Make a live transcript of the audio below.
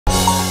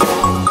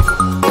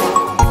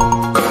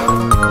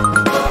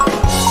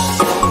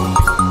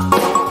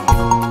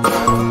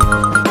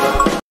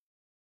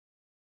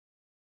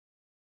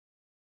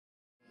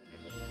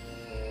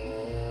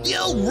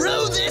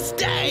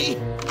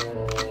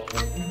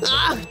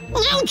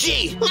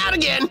Ouchie! Not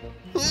again!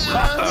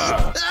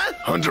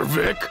 Hunter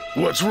Vick,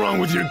 what's wrong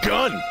with your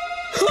gun?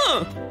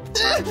 Huh?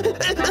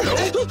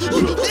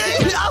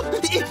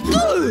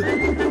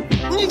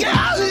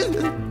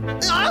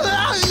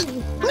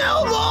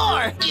 No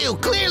more! You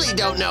clearly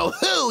don't know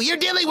who you're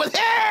dealing with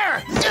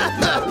here!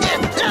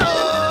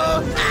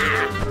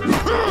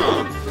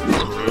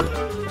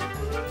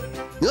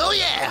 Oh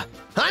yeah,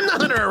 I'm the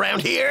hunter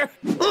around here.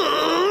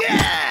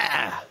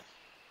 Yeah!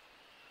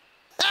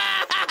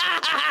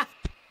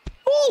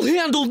 I'll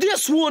handle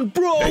this one,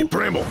 bro. Hey,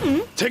 Bramble,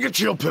 take a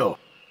chill pill.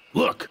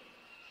 Look.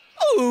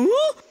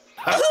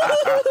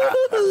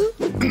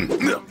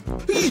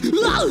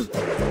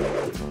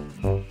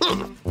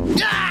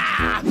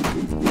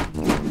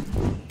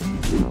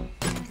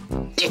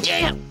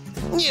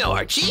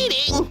 You're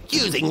cheating,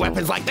 using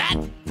weapons like that.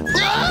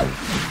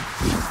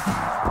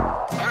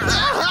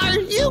 Are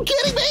you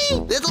kidding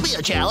me? This'll be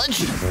a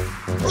challenge.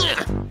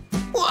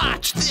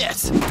 Watch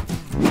this.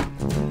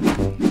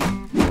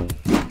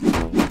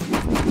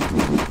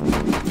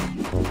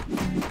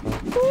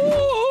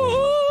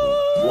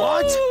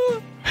 What?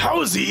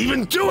 How is he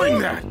even doing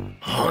that?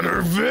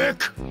 Hunter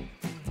Vick?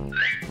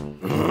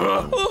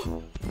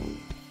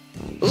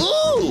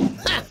 Ooh!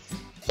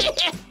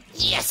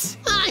 Yes,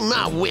 I'm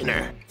a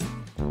winner.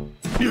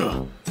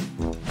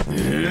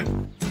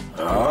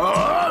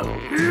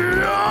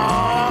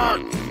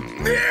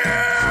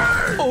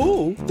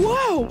 Oh,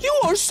 wow,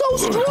 you are so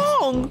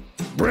strong.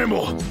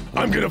 Bramble,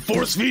 I'm gonna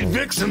force feed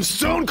Vick some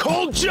stone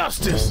cold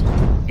justice.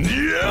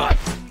 Yeah!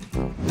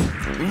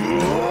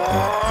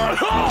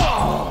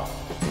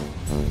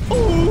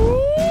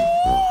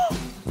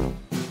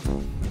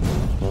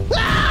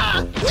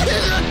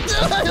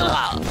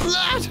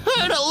 That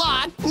hurt a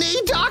lot.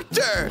 Need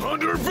doctor.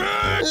 Hunter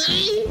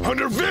Vick!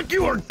 Hunter Vick,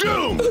 you are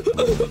doomed!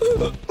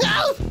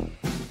 No!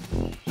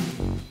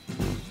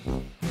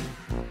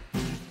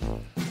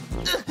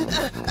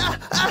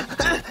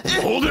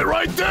 Hold it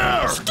right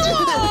there!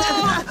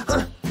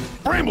 Stop!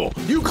 Bramble,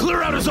 you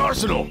clear out his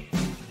arsenal!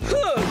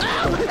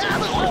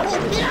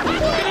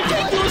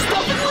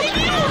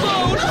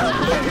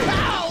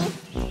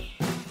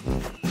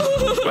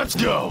 Let's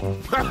go!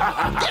 Get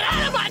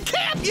out of my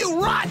camp, you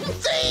rotten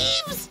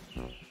thieves!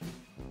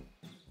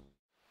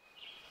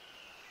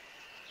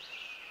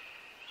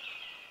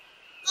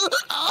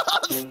 Oh,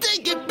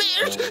 stinking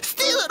bears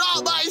stealing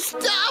all my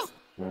stuff!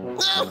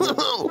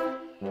 Oh,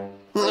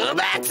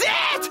 that's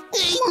it!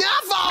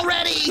 Enough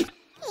already!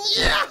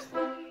 Yeah.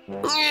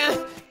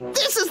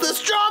 This is the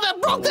straw that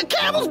broke the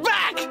camel's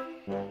back!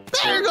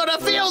 They're gonna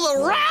feel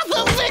the wrath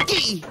of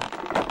Vicky!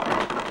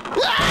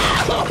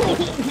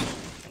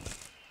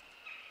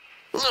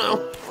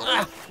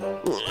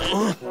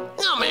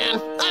 Oh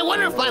man, I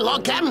wonder if my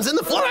log cabin's in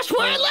the forest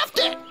where I left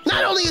it.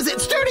 Not only is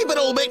it sturdy, but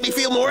it'll make me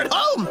feel more at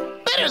home.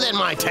 Better than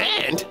my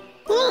tent.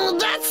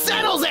 That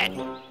settles it.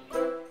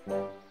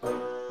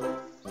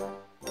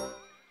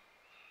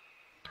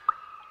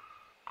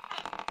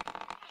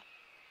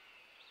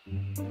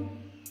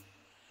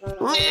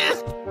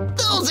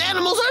 Those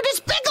animals are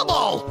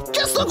despicable.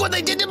 Just look what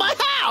they did to my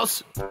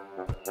house.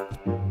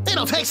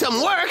 It'll take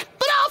some work,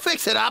 but I'll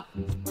fix it up.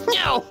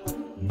 No.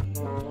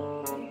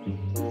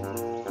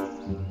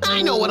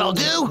 I know what I'll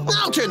do.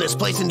 I'll turn this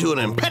place into an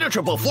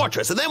impenetrable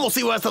fortress, and then we'll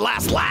see who has the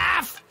last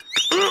laugh.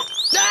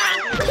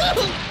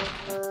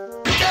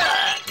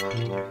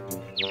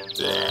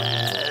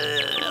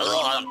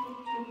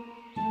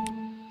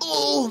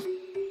 Oh,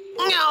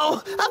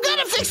 no, I've got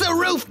to fix the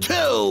roof,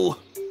 too.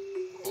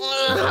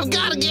 I've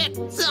got to get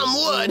some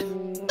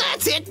wood.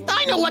 That's it.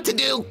 I know what to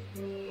do.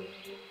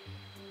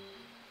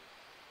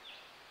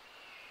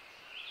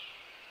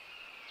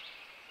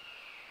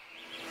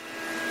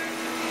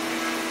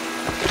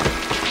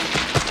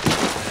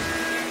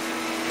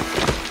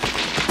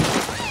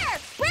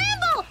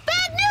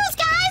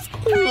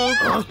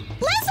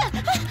 Listen!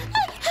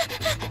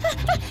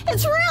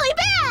 It's really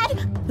bad!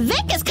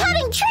 Vick is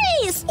cutting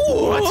trees!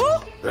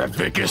 What? That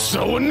Vick is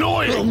so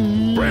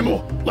annoying!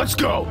 Bramble, let's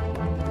go!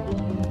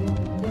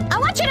 I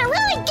want you to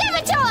really give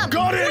it to him!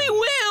 Got it! We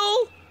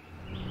will!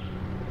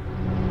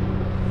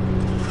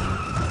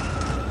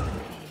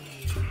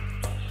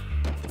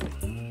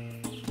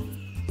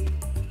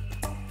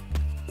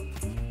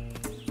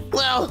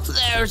 Well,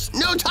 there's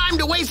no time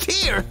to waste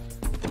here.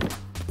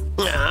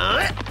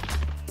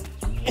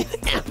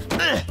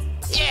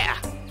 Yeah.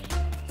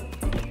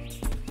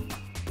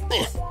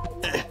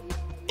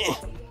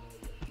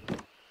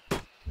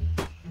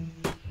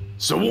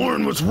 So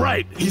Warren was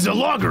right. He's a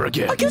logger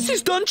again. I guess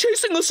he's done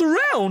chasing us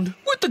around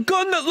with the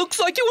gun that looks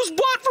like it was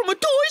bought from a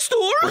toy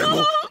store.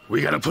 Bramble,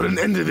 we gotta put an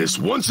end to this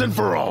once and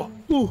for all.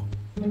 Ooh.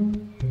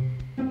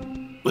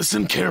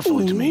 Listen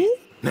carefully to me.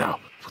 Now,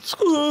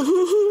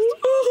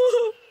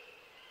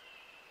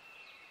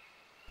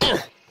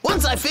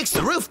 Once I fix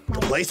the roof,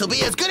 the place will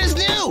be as good as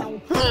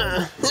new.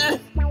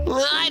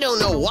 I don't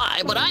know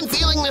why, but I'm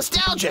feeling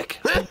nostalgic.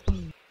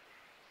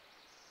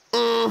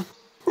 Nothing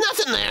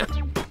there.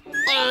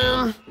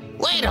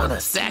 Wait on a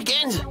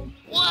second.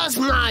 Was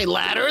my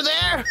ladder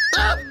there?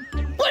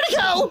 Where'd it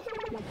go?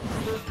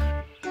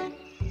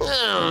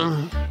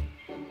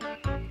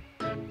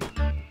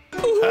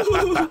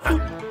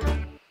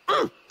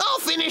 All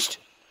finished.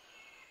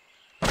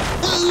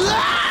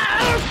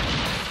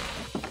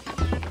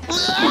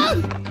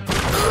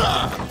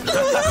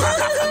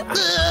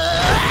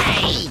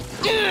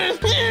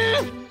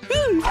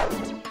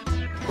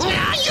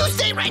 You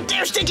stay right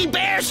there, Stinky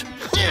Bears.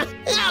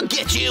 I'll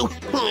get you.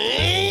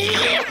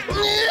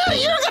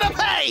 You're gonna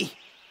pay.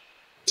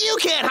 You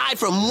can't hide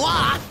from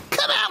moi.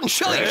 Come out and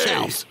show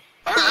yourselves.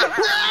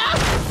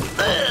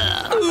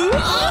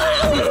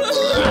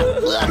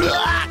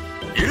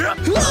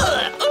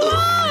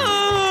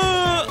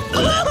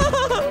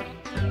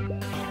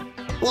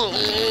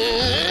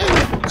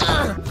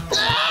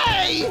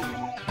 Hey!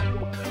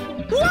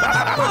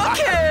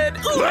 Kid!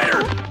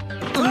 Later!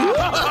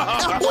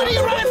 What are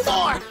you running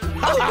for?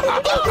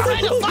 You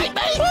trying to fight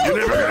me? You're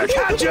never gonna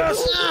catch us!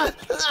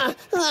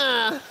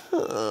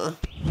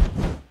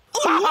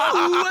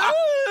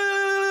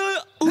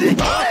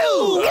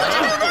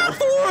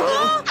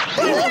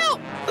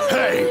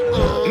 Hey,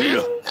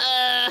 Nia!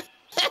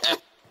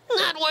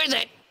 Not worth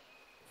it.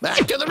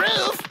 Back to the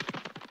roof.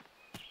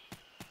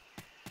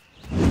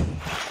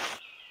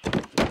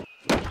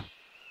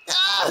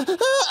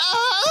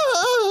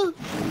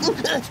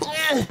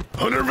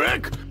 Hunter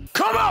Vick,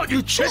 come out, you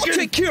I'll chicken!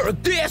 take care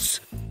of this!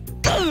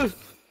 Go!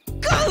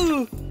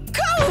 Go!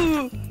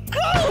 Go!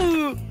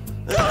 Go!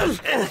 Go!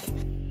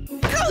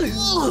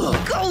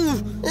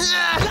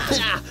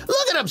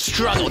 Look at him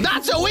struggle.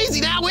 Not so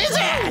easy now, is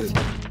it?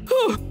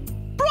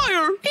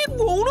 Briar, it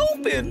won't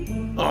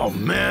open. Oh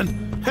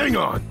man, hang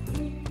on.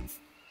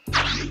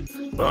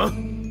 Huh?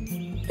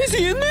 Is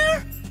he in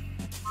there?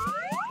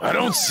 I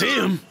don't see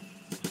him.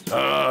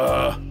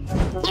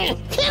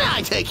 Can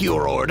I take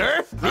your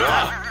order?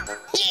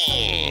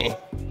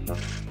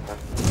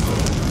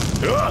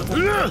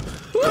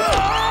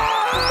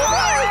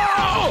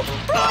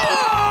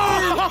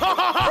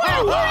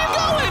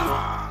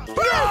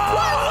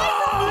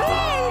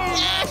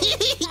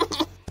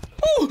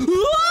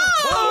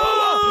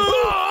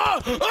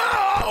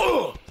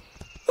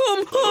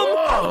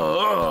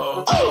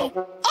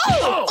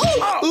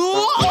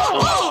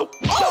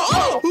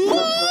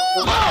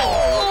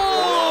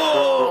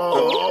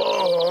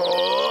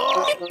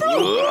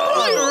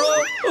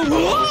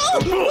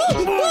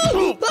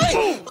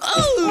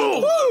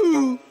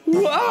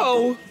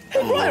 Wow!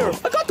 Hey, Briar,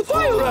 I got the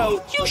fire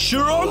out! You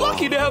sure are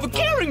lucky to have a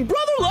caring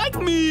brother like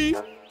me!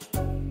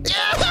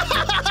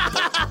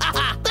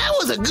 That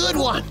was a good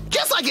one,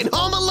 just like in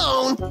Home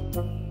Alone.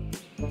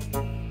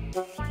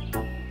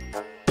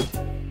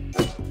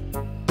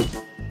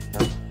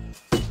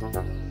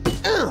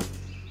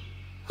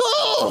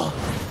 Oh,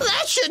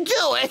 that should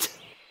do it.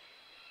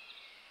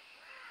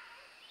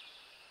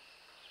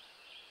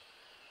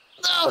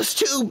 Those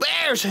two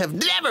bears have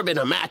never been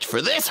a match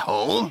for this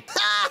home.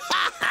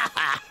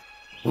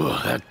 Whoa,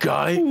 that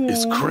guy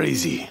is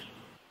crazy.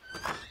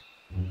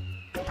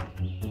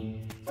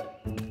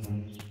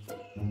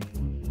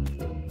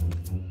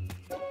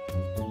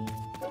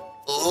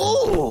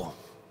 Ooh.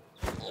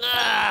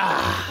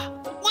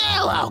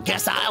 Well, I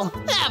guess I'll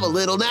have a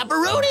little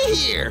napperoni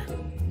here.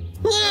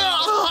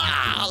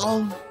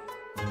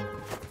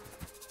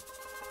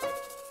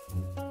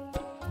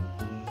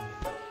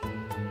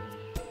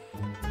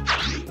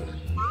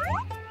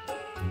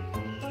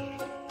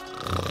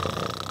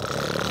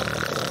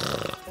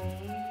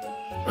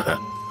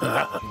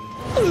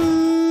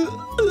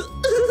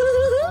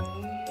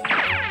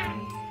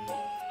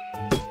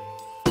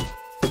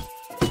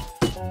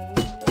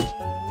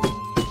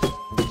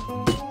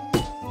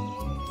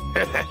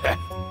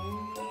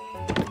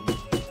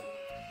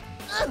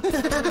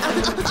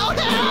 Oh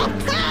no!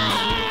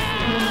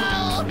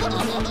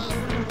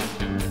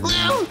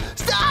 No!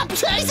 Stop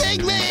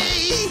chasing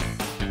me!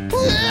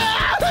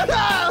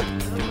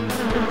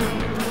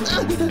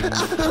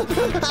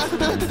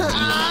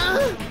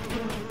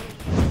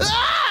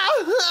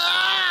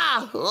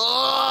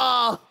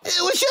 Oh,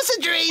 it was just a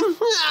dream.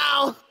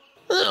 Oh.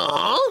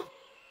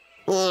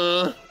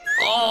 Oh.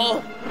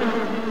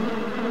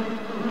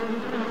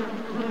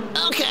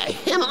 Okay,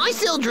 am I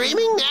still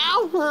dreaming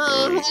now? No,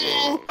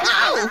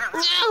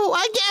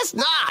 I guess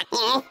not.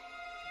 Oh.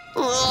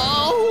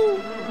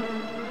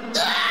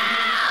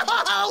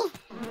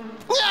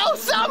 No,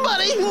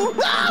 somebody!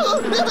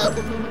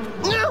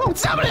 No,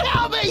 somebody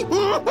help me!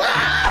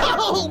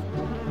 No!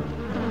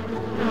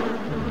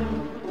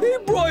 Hey,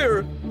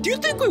 Briar, do you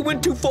think we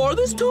went too far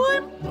this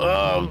time?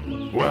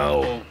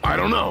 Well, I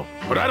don't know,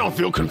 but I don't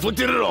feel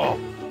conflicted at all.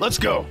 Let's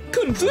go.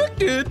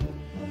 Conflicted?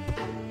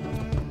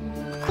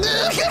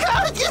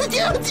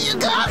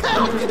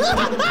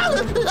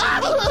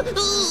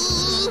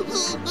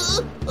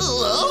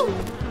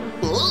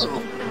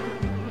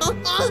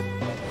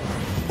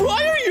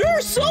 Briar,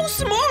 you're so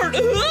smart!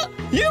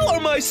 You are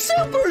my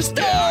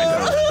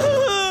superstar!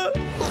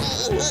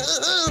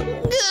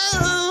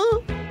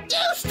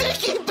 You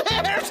stinky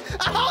bears!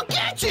 I'll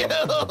get you!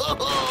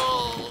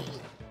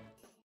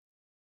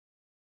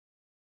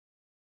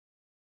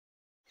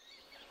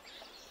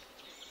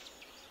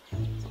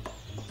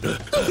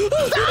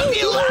 Stop,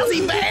 you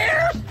lousy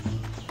bear!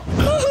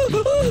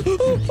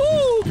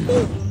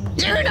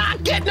 You're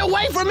not getting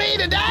away from me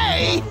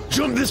today!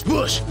 Jump this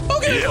bush.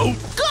 Okay.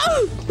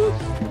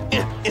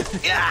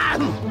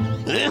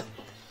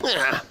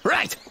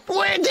 Right,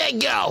 where'd they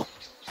go?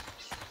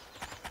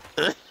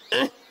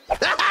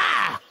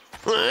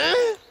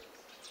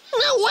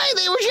 No way,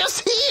 they were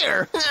just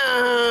here!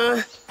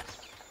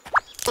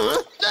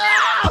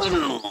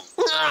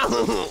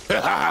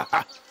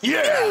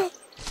 Yeah.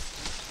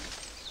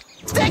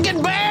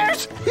 Stinking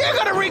bears! You're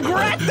gonna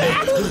regret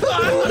that!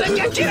 I'm gonna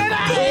get you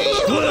today!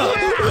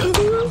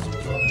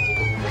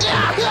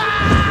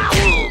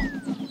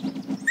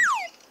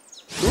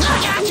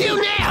 I got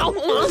you now!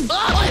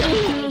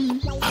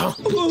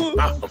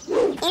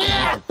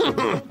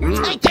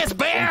 Take this,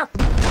 bear!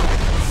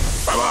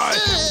 Bye-bye.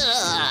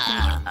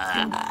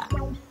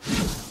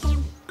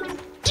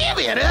 Give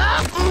it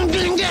up!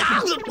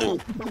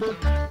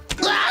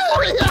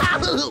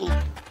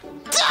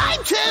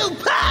 Time to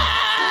pay!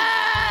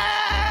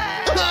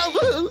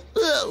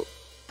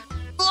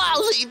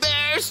 Lousy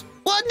bears!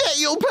 One day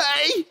you'll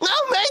pay!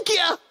 I'll make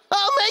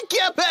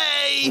you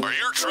pay! Are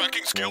your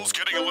tracking skills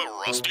getting a little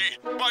rusty?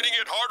 Finding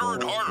it harder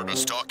and harder to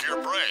stalk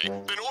your prey?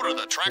 Then order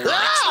the Tracker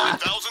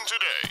X9000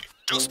 today.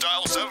 Just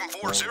dial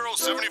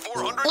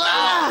 740-7400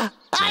 now.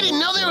 I didn't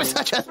know there was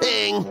such a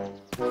thing!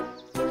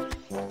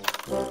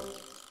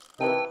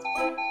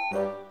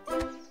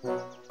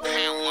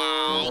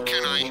 Hello,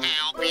 can I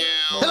help you?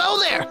 Hello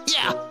there!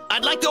 Yeah,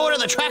 I'd like to order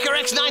the Tracker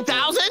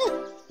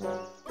X9000.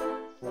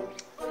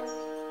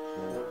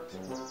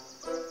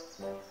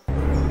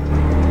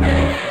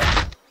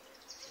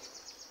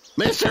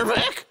 Mr.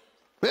 Vick?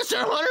 Mr.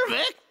 Hunter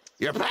Vick?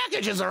 Your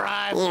package has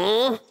arrived.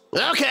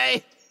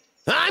 Okay,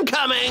 I'm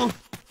coming.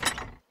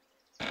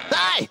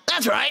 Hi,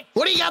 that's right.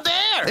 What do you got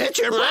there? It's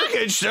your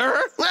package,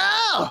 sir.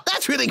 Oh,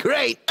 that's really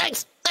great.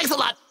 Thanks a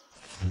lot.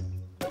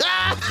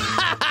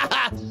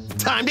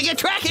 Time to get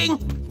tracking.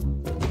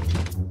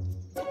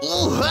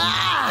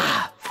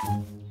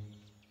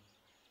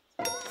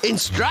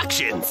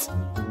 Instructions.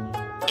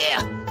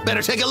 Yeah,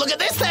 better take a look at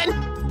this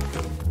then.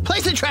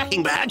 Place a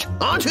tracking badge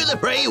onto the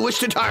prey you wish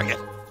to target.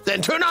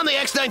 Then turn on the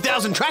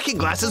X9000 tracking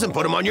glasses and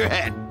put them on your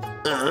head.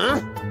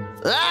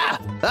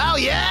 Oh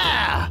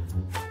yeah!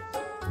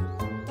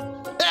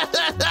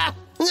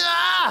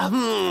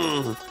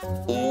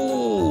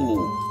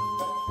 Ooh.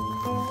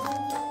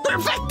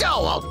 Perfecto!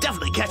 I'll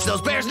definitely catch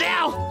those bears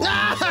now!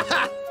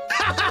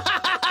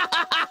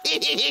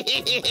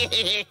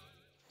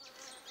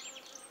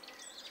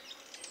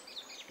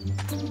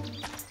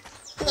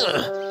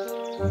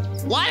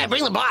 Why'd I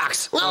bring the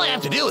box? All I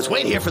have to do is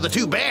wait here for the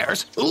two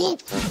bears. Ooh.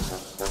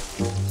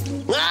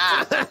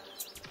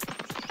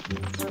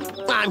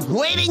 I'm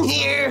waiting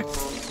here.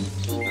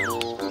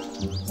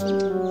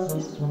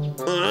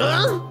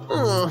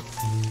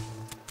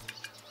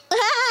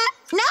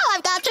 Now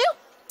I've got you.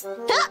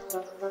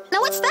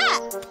 Now what's that?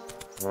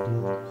 I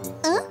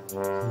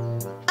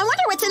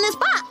wonder what's in this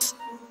box.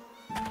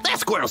 That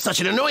squirrel's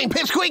such an annoying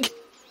pipsqueak.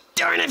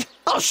 Darn it,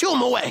 I'll shoo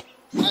him away.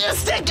 You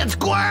stinking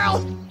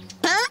squirrel.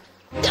 Huh?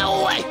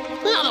 Go away,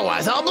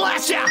 otherwise I'll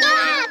blast you.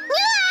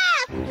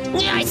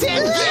 Yeah, I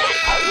said get.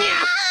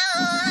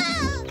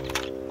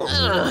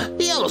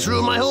 He almost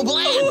ruined my whole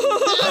plan.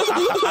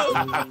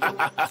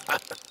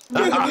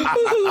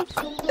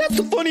 That's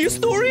the funniest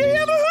story I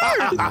ever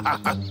heard.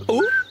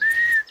 Oh.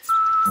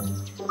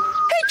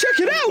 Hey, check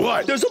it out.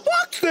 What? There's a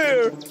box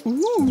there.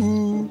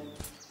 Ooh.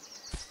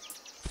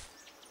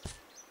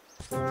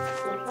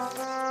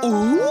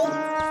 Ooh.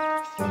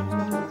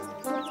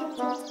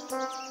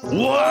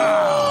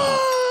 Wow!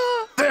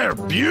 They're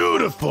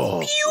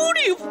beautiful!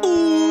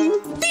 Beautiful!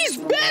 These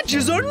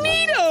badges are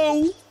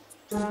neato!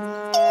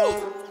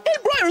 Oh! Hey,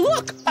 Briar,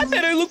 look! I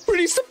bet I look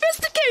pretty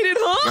sophisticated,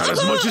 huh? Not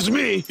as much as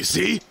me, you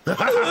see?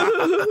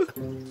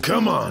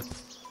 Come on.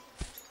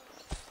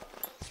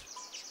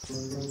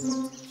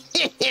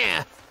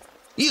 Yeah,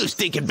 you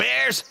stinking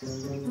bears.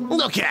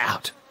 Look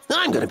out.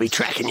 I'm gonna be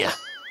tracking you.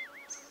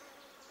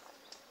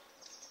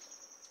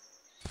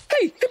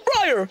 Hey,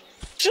 Briar!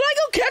 Should I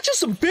go catch us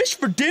some fish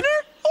for dinner?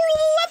 Or will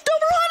the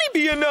leftover honey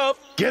be enough?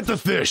 Get the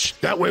fish.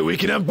 That way we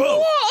can have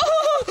both.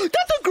 Whoa!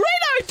 That's a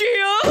great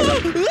idea!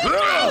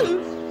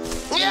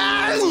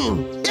 Yeah,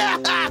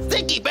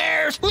 stinky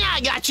bears.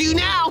 I got you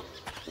now.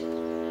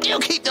 You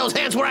keep those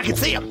hands where I can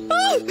see them.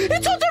 Oh,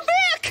 it's Hunter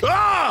Vick!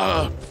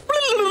 Ah!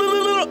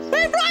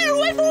 Hey, Briar,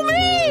 wait for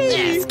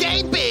me!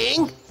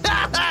 Escaping.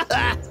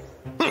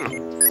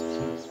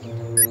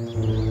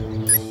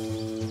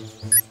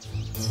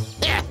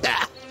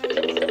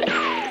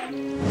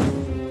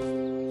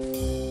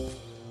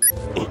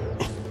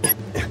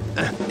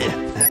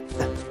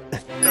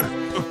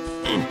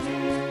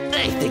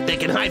 They think they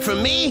can hide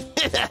from me?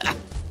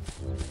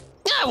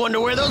 I wonder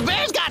where those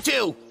bears got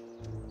to.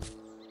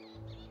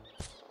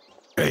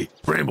 Hey,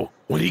 Bramble,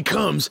 when he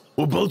comes,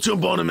 we'll both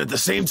jump on him at the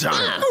same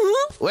time.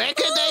 Where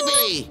could they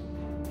be?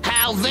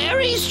 How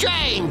very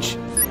strange.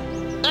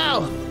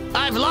 Oh,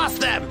 I've lost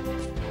them.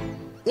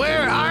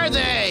 Where are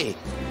they?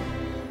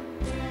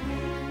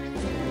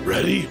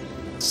 Ready,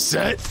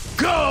 set,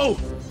 go!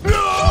 No!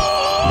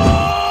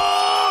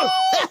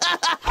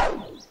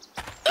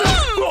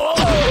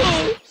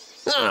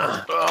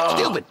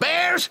 Stupid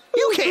bears!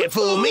 You can't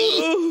fool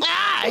me!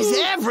 Eyes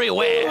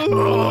everywhere!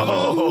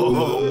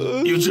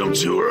 Oh, you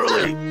jumped too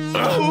early.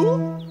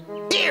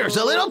 Here's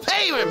a little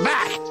payment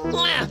back!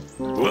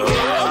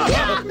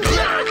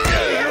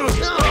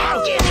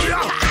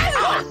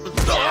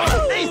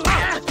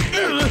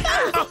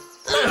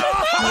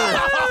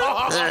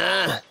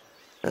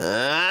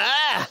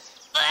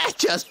 That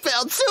just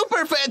felt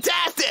super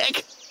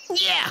fantastic!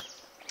 Yeah,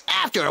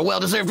 after a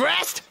well-deserved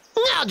rest,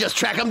 I'll just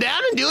track them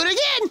down and do it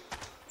again!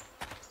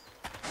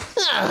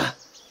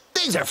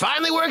 Things are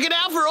finally working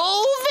out for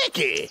old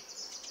Vicky!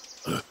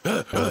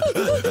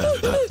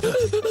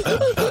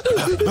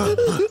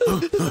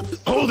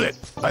 Hold it!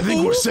 I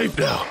think we're safe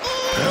now.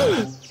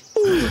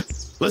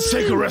 Let's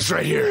take a rest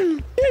right here.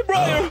 Hey,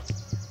 Briar,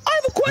 I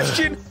have a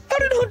question. How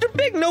did Hunter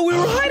Vick know we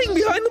were hiding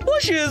behind the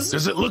bushes?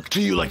 Does it look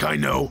to you like I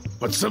know?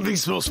 But something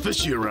smells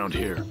fishy around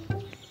here.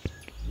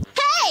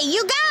 Hey,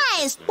 you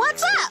guys!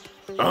 What's up?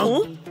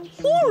 Huh?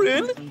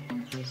 Warren?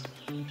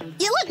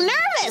 You look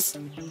nervous.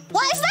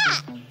 Why is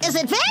that? Is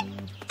it Vic?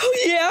 Oh,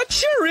 yeah, it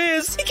sure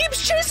is. He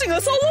keeps chasing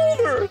us all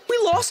over. We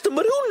lost him,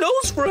 but who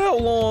knows for how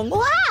long.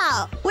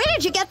 Wow! Where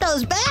did you get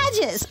those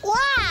badges?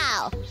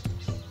 Wow!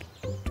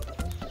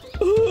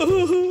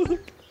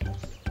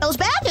 Those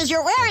badges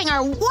you're wearing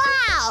are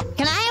wow!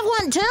 Can I have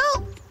one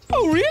too?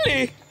 Oh,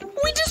 really?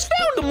 We just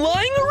found him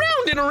lying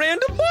around in a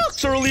random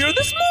box earlier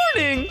this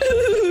morning.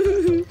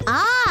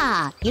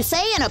 Ah, you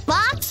say in a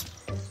box?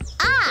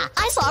 Ah,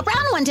 I saw a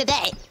brown one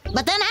today.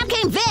 But then out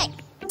came Vic.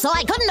 So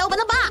I couldn't open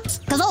the box,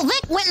 because old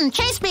Vic went and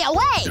chased me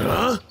away.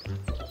 Huh?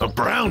 A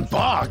brown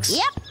box?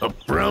 Yep. A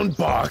brown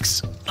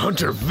box.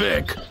 Hunter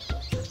Vick.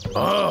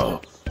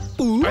 Oh.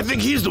 I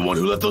think he's the one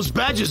who left those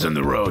badges in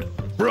the road.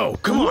 Bro,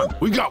 come on.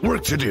 We got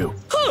work to do.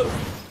 Huh.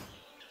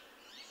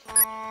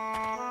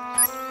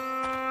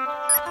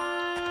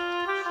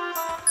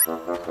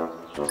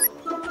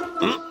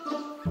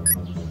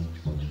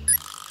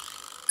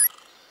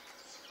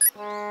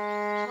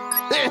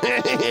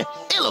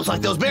 It looks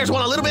like those bears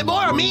want a little bit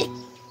more of me.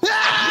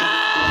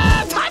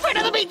 Ah! Time for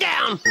another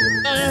beatdown.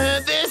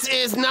 This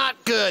is not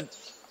good.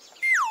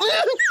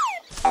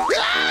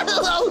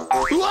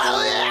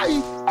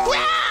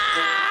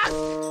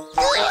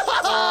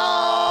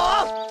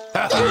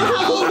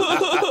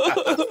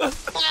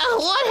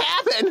 What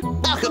happened?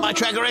 How come my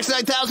Tracker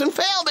X9000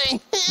 failed me?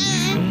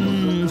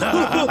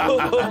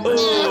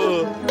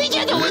 Be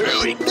gentle with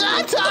me.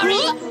 I'm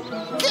sorry.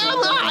 Come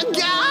on,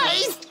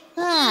 guys.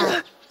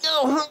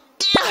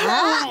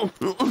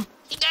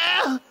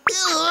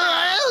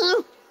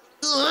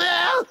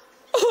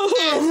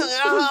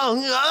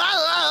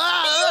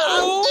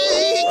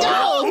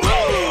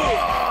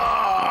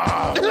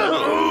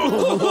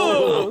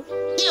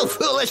 You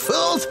foolish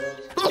fools!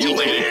 You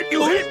idiot!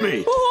 You hit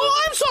me!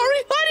 Oh, I'm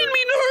sorry. I didn't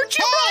mean to hurt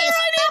you. Hey,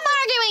 Briar. stop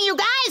arguing, you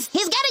guys!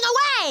 He's getting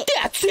away!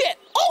 That's it.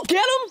 I'll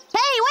get him.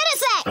 Hey, wait a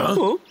sec!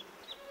 Huh?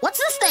 What's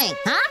this thing,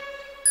 huh?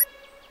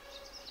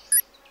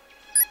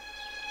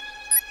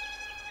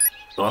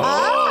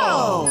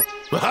 Oh!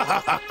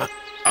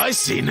 I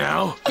see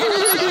now. I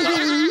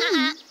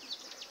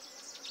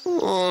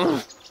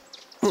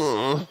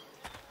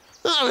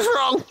was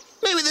wrong.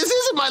 Maybe this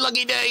isn't my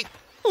lucky day.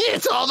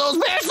 It's all those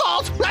bears'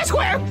 fault. I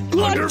swear.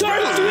 Hunter Vick!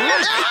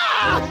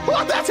 Ah!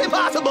 Well, that's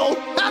impossible.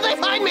 How'd they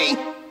find me?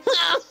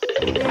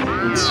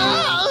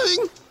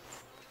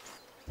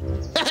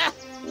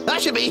 I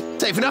should be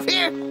safe enough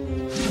here.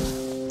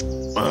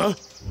 Huh?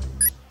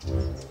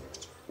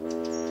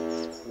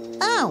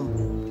 Oh,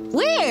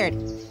 weird.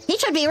 He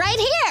should be right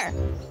here.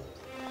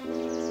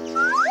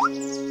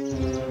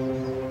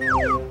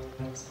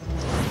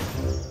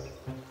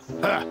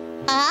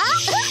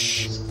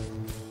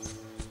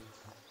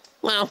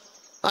 Well,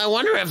 I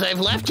wonder if they've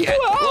left yet.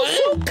 Wow,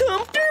 so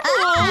comfortable.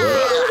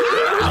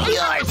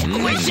 You're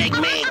squishing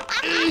me.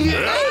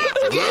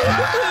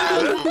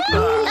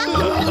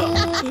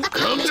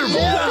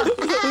 Comfortable.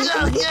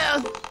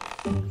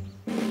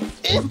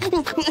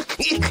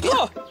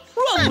 Oh,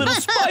 run, little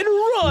spider,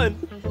 run.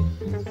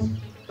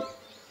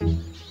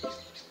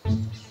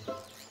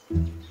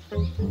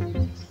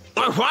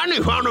 I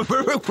finally found a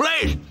perfect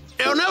place.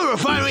 They'll never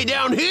find me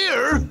down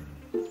here.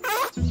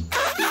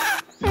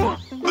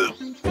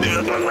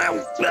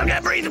 I'm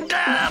gonna breathe them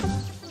down.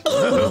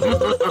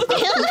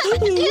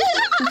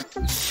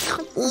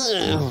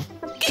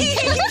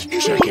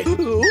 Check it.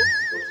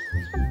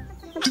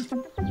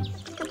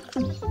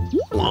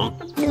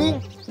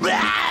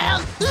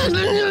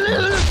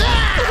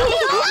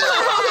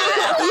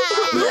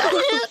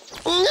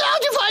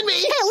 How'd you find me?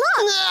 Hey,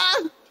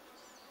 look!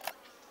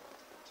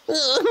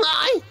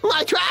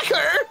 My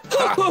tracker.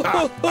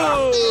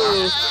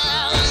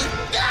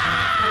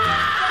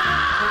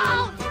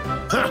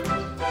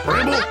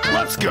 Bramble,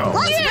 let's go.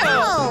 Let's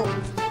go!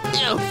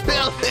 You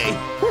filthy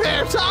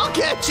bears, I'll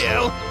get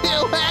you.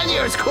 You and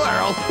your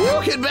squirrel.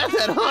 You can bet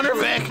that Hunter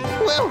Vick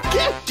will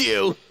get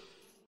you.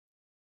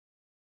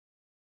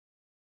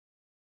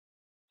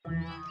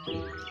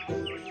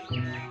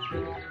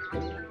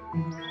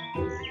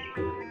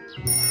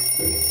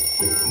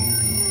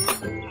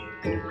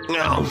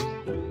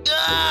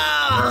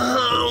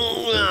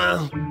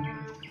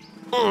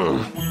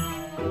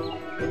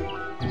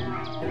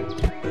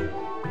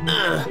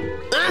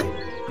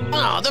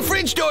 Oh, the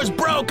fridge door's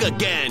broke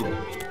again.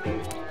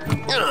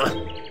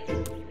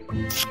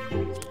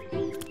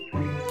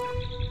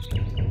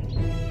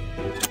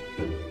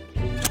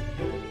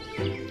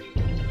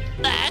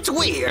 That's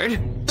weird.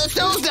 The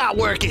stove's not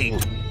working.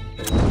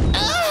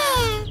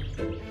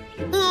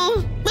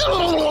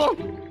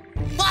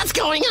 What's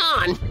going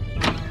on?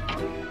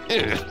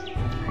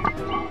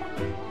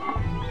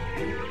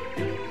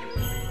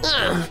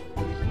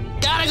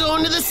 Gotta go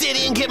into the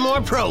city and get more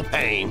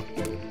propane.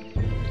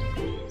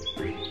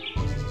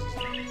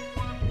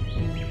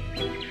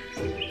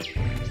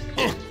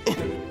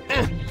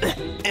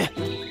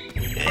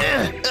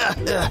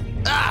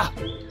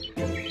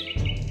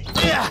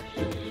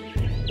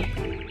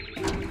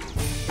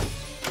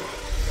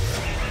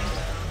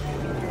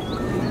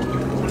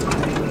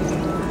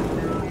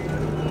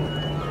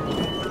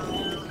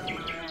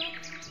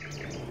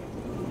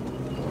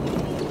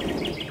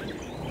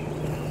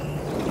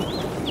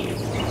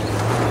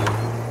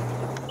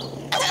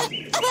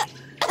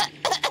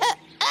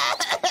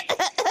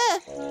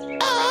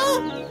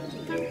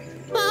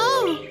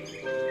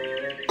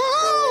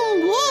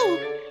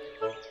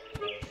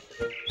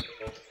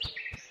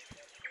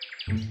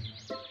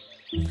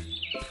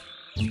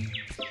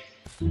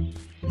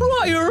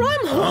 Briar,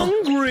 I'm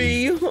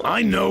hungry.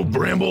 I know,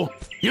 Bramble.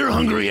 You're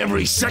hungry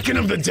every second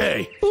of the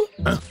day.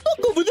 Look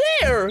over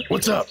there.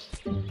 What's up?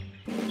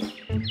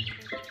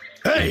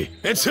 Hey,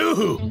 it's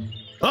Hoo-Hoo.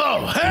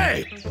 Oh,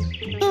 hey!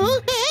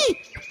 Hey!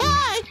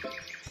 Hi!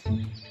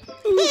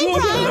 Hey,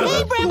 Briar!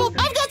 Hey, Bramble!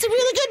 I've got some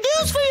really good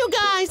news for you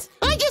guys!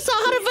 I just saw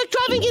Hunter Vick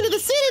driving into the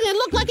city and it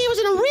looked like he was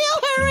in a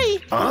real hurry!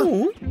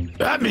 Huh?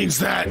 That means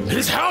that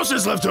his house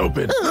is left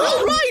open.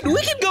 All right,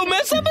 we can go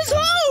mess up his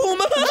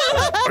home.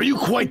 Are you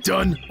quite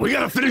done? We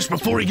gotta finish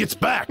before he gets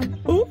back.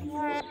 Oh,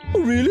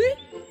 really?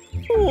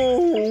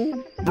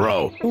 Oh.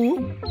 Bro,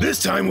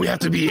 this time we have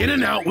to be in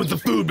and out with the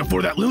food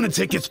before that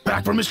lunatic gets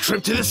back from his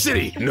trip to the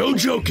city. No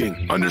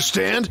joking,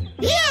 understand?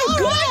 Yeah,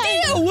 good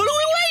idea. What are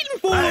we waiting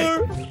for?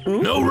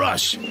 Hey, no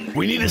rush.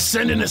 We need to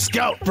send in a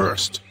scout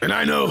first, and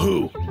I know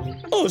who.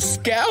 A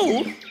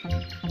scout?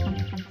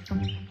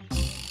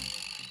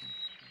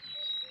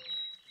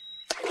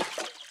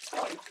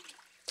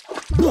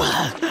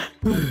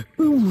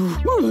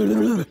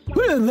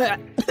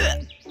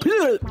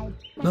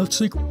 That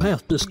secret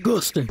path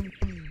disgusting.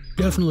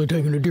 Definitely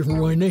taking a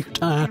different way next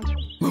time.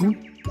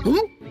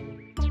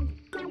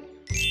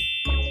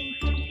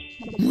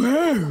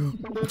 Wow,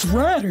 it's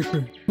radish.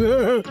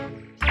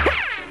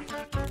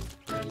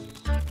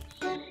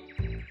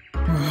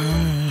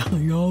 Wow,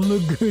 y'all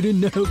look good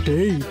in that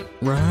tea.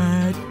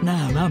 Right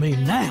now, I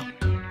mean now.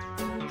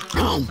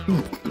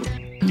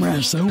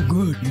 That's so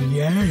good,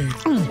 yeah.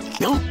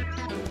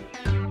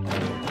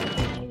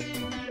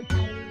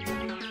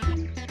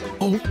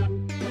 Oh,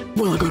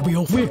 well, I gotta be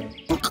over here.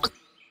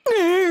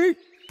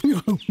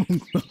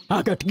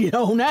 I got to get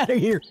on out of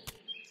here.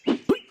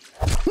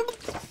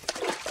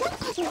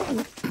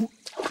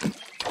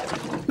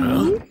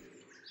 Huh?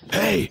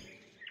 Hey,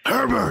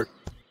 Herbert!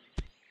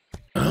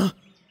 Huh?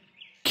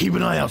 Keep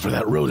an eye out for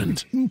that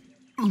rodent.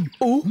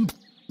 Oh.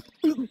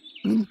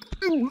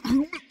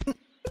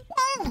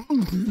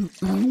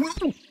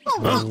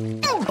 Huh?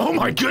 Oh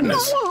my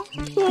goodness!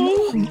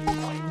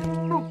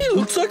 He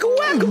looks like a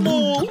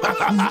whack-a-mole.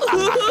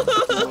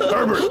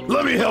 Herbert,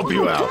 let me help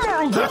you out.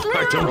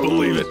 I don't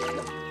believe it.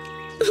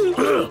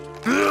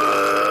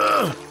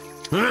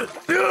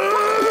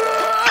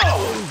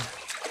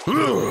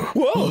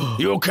 Whoa.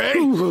 You okay?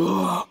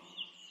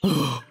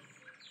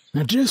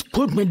 Now just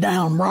put me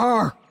down,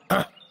 Briar.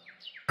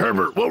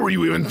 Herbert, what were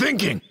you even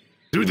thinking?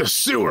 Through the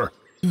sewer.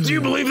 Do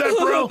you believe that,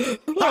 bro?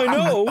 I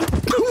know.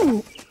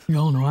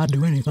 Y'all know I'd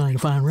do anything to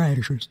find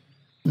radishes.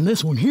 And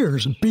this one here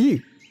is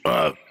big.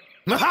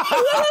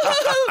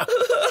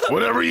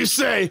 Whatever you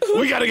say,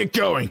 we gotta get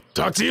going.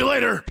 Talk to you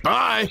later.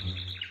 Bye.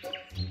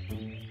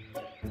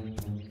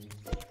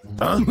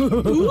 Huh?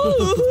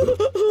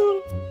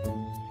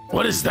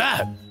 What is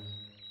that?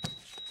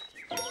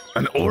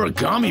 An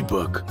origami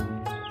book.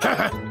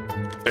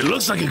 It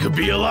looks like it could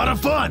be a lot of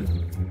fun.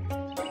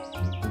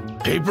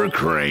 Paper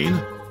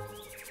crane.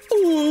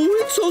 Oh,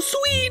 it's so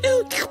sweet.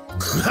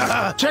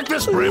 Check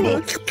this,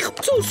 Bramble.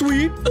 So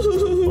sweet.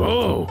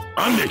 Oh,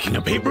 I'm making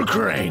a paper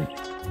crane.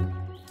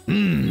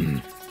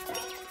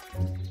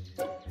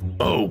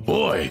 Oh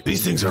boy,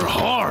 these things are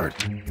hard.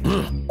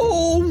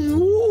 Oh.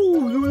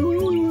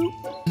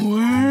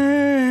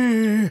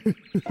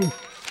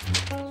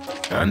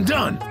 And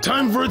done.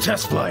 Time for a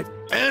test flight.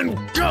 And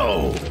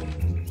go!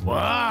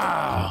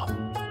 Wow!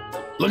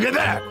 Look at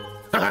that!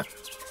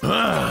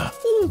 Ah.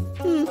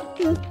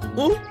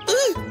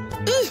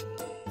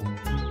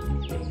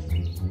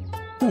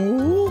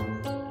 Oh.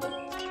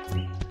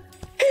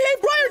 Hey,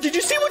 Briar, did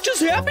you see what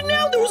just happened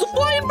now? There was a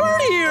flying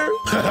bird here.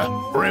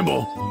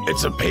 Bramble,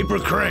 it's a paper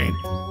crane.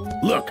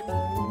 Look,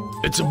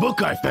 it's a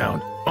book I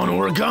found on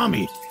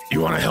origami.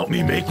 You want to help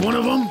me make one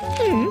of them?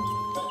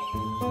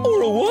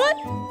 Or a what?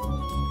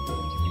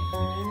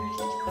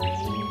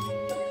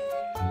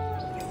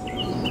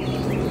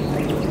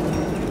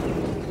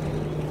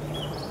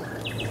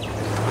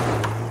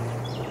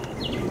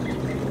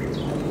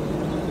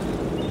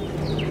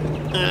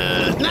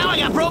 Now I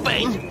got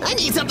propane. I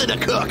need something to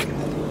cook.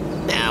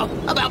 Now,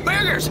 about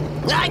burgers.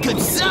 I could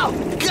so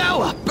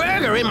go a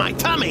burger in my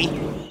tummy.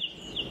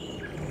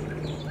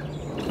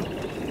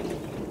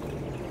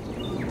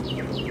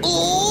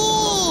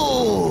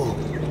 Ooh!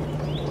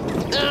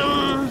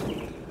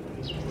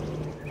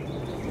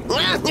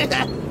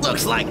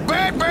 Looks like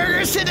bird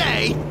burgers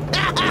today.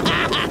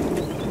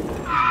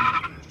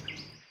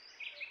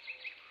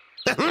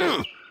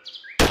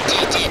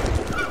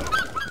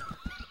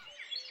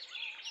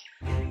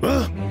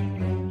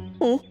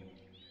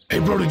 Hey,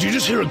 bro, did you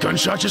just hear a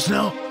gunshot just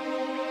now?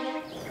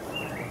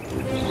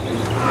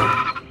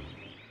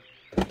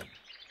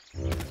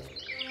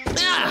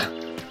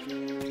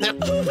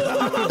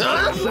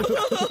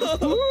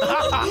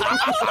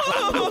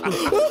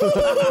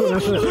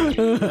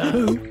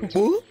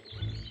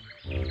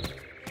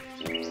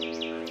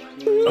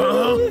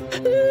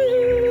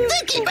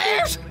 Stinky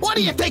Bears, what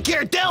do you think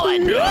you're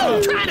doing?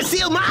 Trying to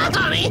steal my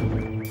honey?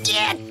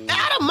 Get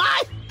out of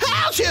my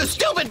house, you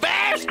stupid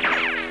bears!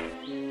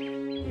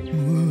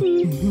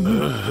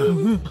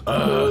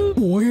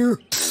 We're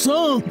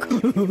sunk.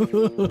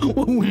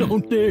 We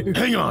don't dare.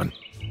 Hang on.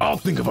 I'll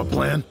think of a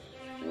plan.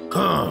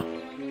 Huh.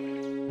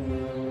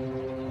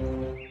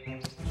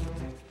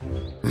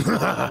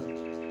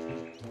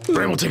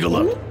 Bramble, take a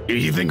look. Are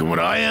you thinking what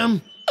I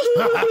am?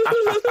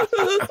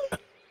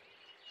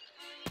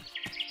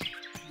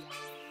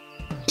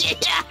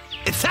 Yeah,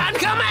 it's time to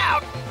come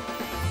out!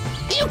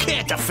 You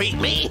can't defeat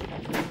me!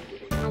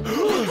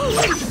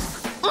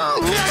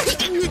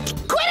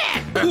 Quit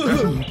it!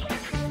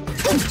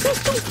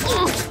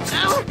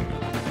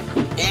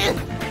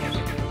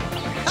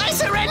 I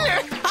surrender!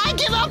 I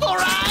give up, all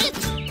right?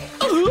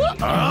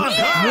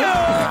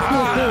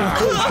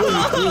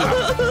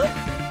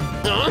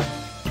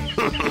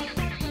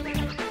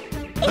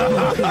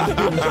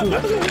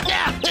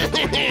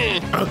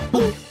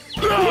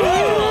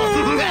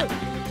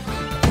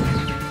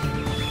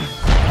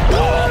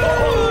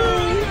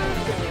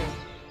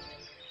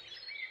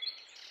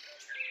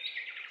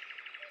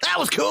 That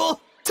was cool.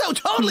 So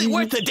totally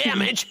worth the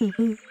damage.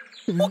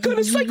 What kind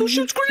of psycho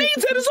shoots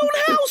grenades at his own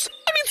house?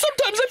 I mean,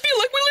 sometimes I feel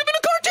like we live in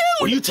a cartoon.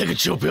 Will you take a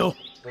chill pill?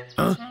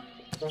 Huh?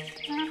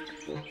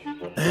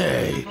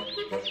 Hey.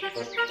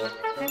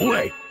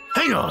 Wait,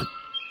 hang on.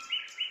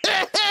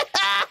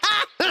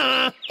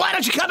 Why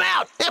don't you come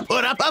out and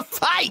put up a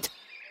fight?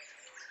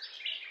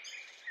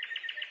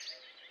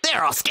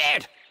 They're all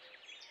scared.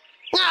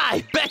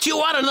 I bet you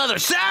want another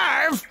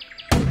serve.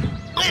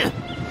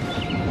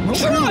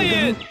 Try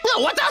it.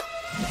 Oh, what the?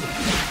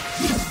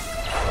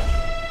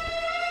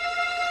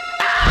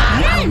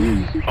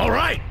 All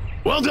right,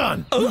 well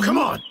done. Come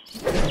on.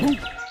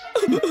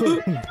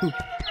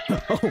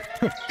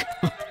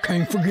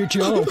 Can't forget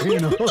y'all,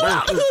 can I?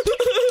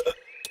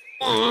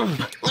 Oh,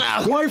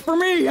 Wait for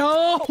me,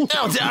 y'all.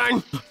 oh,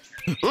 darn.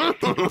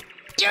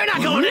 You're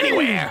not going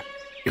anywhere.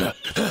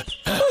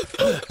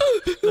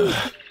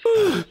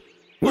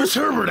 Where's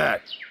Herbert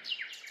at?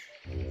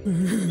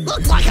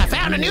 Looks like I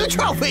found a new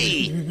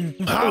trophy.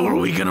 How are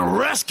we gonna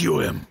rescue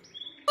him?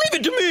 Leave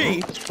it to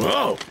me.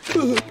 Oh,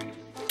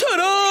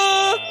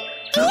 Ta-da!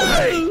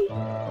 hey!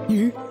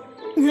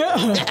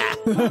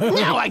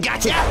 Now I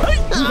got ya.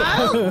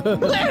 Oh,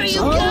 where are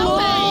you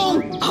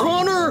going?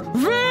 Hunter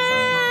Vick!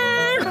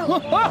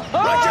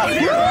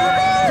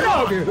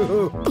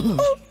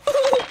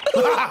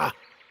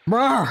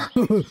 Briar,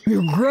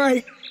 you're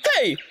great.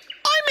 Hey,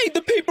 I made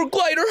the paper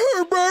glider,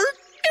 Herbert.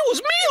 It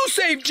was me who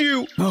saved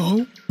you.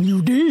 Oh,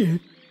 you did?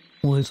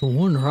 Well, it's a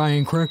wonder I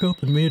ain't crack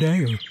up in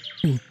midair.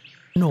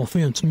 No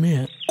offense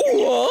meant.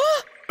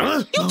 What?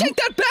 Huh? You take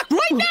that back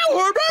right now,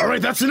 Herbert. All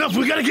right, that's enough.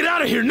 We gotta get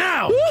out of here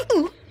now.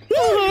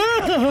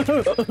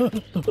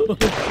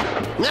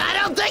 I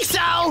don't think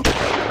so.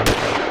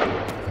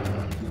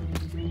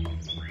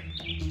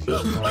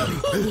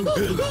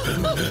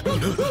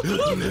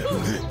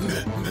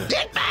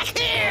 Get back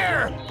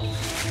here!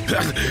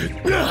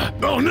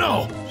 Oh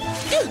no!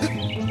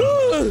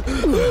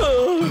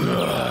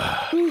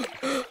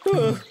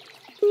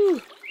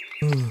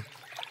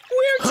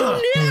 Where to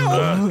now? I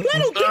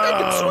don't think I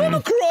can swim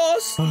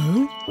across.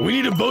 We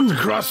need a boat to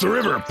cross the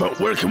river, but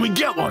where can we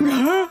get one?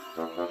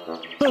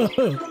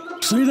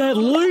 See that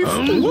leaf?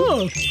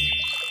 Look.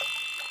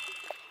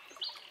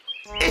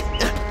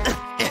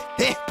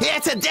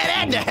 It's a dead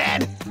end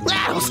ahead.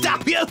 That'll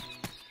stop you.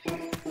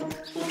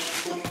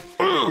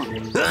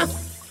 Huh?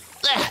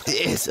 That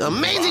is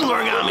amazing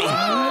origami.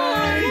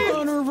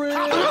 Hunter Vick.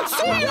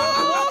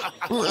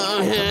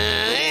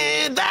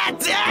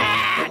 That's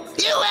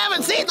it. You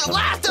haven't seen the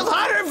last of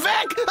Hunter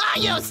Vick. Oh,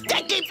 you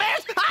stinky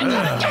bears. I'm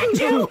gonna get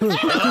you.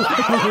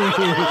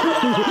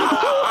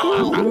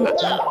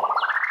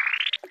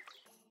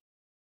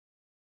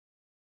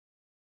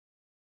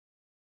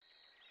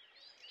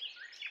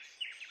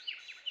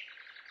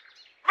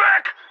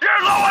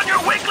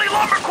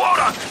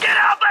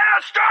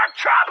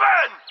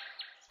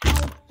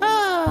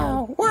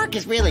 work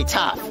is really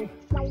tough.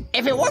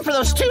 If it weren't for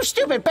those two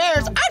stupid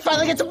bears, I'd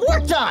finally get some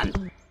work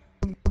done.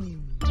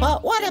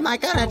 But what am I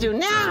gonna do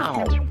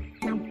now?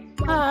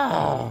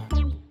 Oh.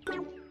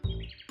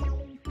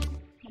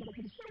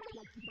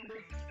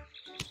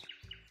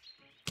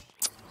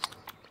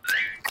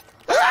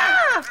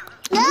 Ah!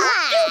 You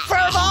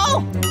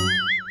furball!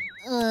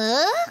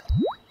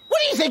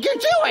 What do you think you're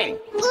doing?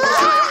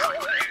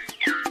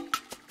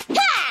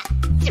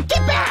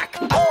 Get back!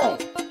 Oh!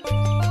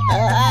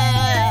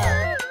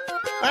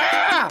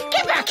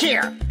 Get back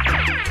here!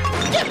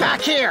 Get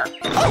back here!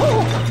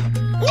 Oh!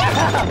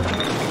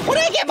 When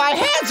I get my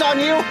hands on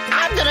you,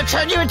 I'm gonna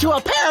turn you into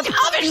a pair of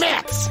oven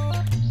mitts!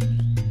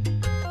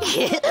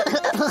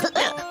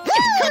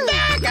 Come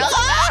back!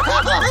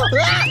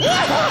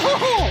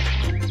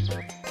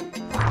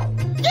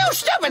 You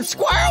stupid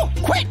squirrel!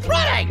 Quit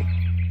running!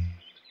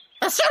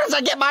 As soon as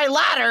I get my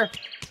ladder...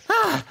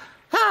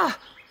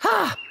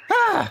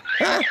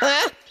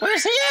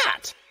 Where's he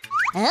at?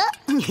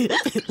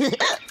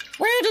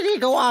 Where did he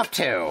go off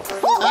to?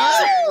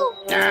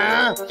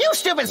 You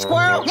stupid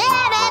squirrel! Give me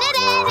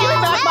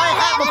back my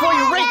hat before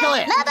you wrinkle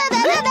it! Give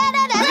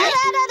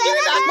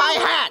me back my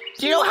hat!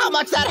 Do you know how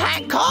much that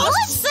hat costs?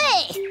 Let's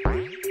see.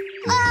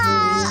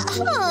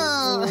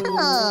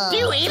 Do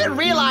you even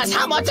realize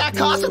how much that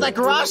cost at the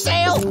garage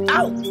sale?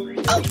 Ow!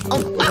 Oh!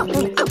 Oh! Ow!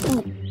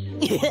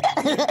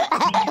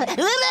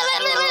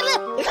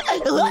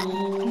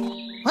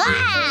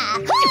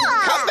 Ow!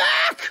 Come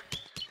back!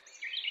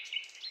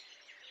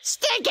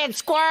 Stinking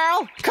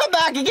squirrel! Come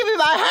back and give me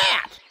my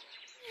hat!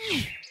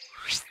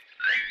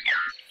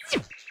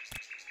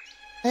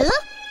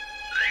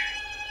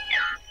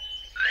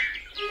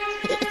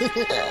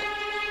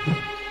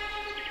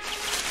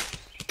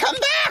 Come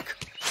back!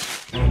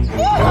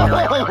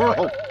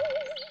 Whoa!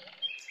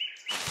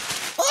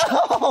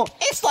 Oh,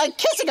 it's like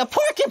kissing a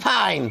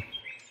porcupine!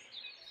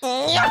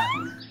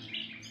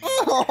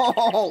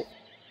 Oh.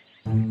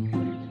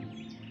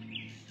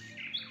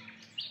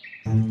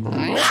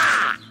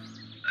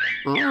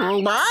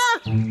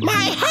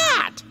 My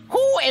hat!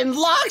 Who in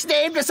Log's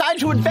name decided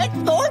to invent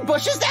thorn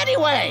bushes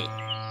anyway?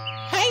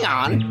 Hang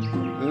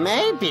on.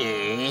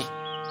 Maybe...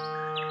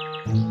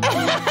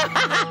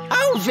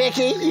 Oh,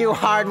 Vicky, you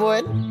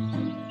hardwood.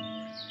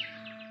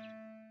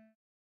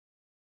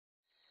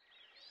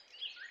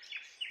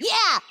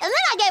 Yeah, and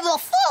then I gave him a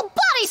full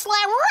body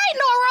slam right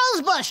into a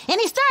rose bush, and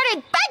he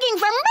started begging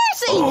for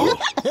mercy.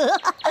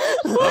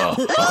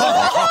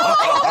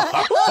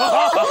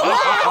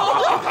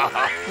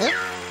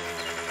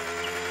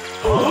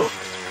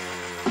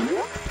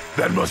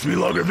 That must be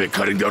Logger Vick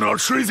cutting down our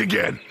trees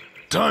again.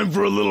 Time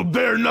for a little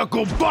bare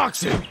knuckle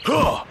boxing.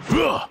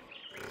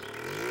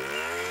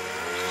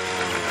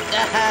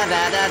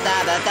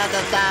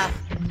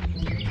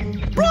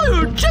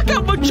 Briar, check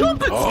out my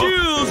jumping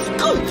skills!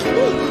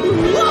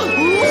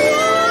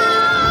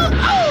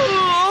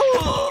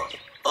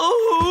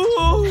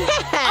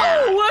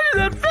 Where did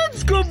that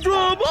fence come from? I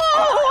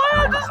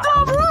had to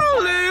stop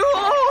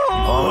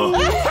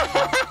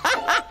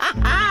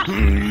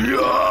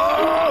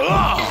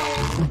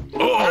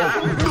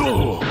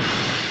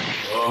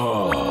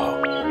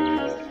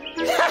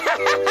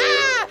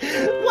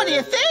What do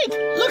you think?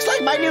 Looks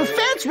like my new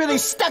fence really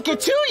stuck it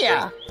to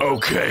ya.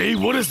 Okay,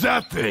 what is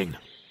that thing?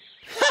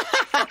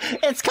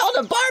 It's called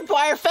a barbed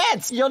wire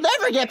fence. You'll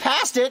never get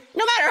past it,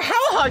 no matter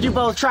how hard you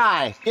both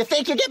try. You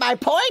think you get my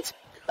point?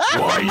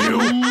 Why, you?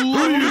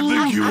 Who do you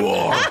think you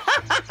are?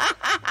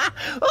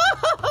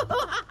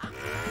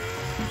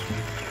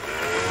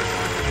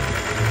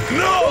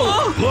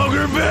 No!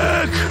 Logger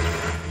Vick!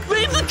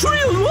 Leave the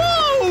tree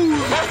alone!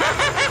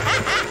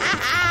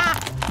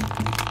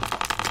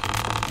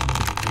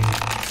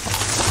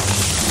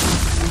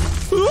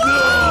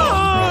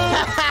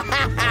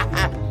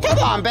 Come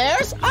on,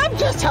 Bears. I'm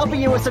just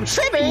helping you with some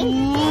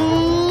trimming.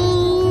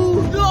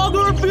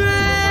 Logger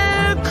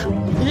Vick!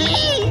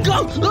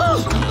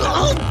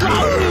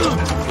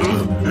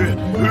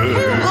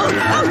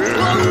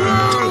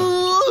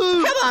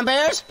 Come on,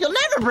 Bears. You'll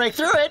never break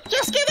through it.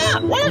 Just give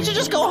up. Why don't you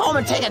just go home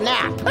and take a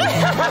nap? What?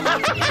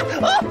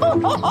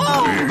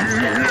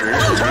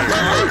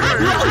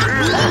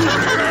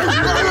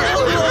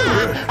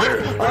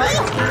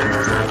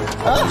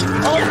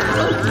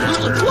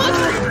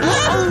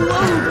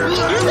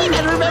 You think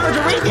I'd remember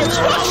to read the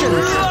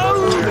instructions?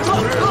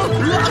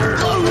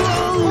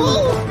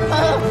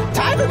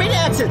 Time for me to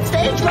exit.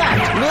 Stage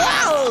left.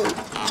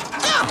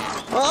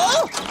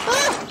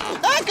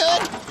 Not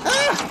good.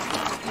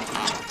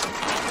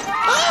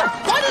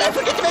 Why did I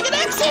forget to make an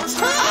exit?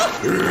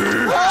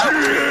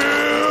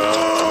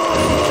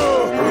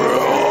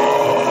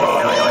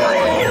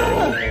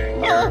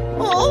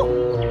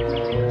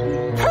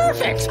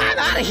 Perfect. I'm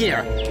out of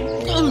here.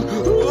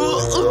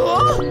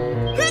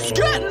 He's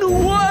getting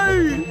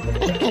away!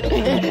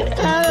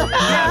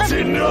 That's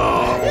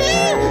enough!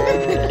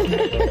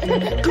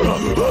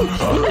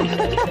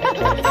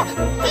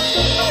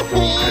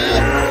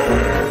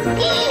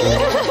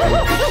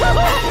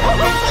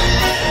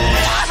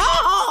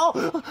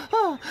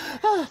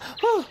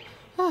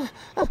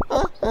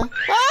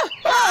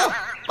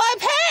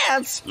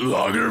 fence!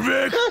 Logger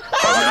Vick! Get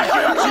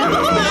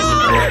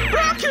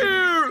back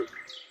here!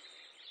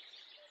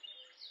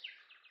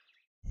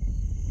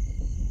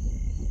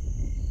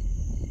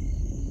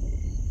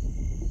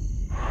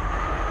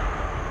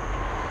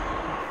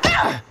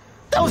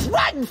 Those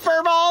rotten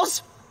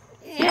furballs!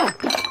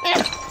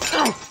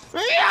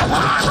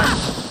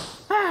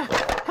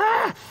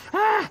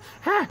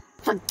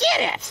 Forget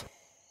it!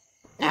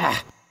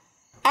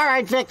 All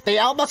right, Vic, they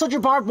outmuscled your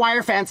barbed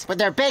wire fence with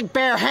their big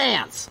bare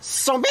hands.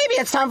 So maybe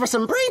it's time for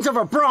some brains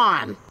over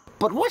brawn.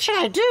 But what should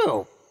I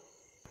do?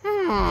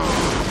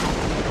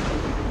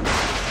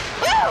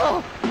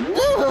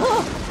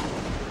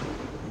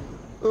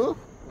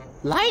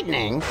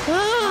 Lightning?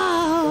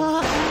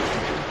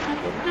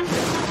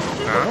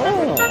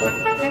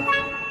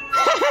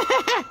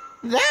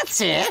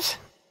 That's it.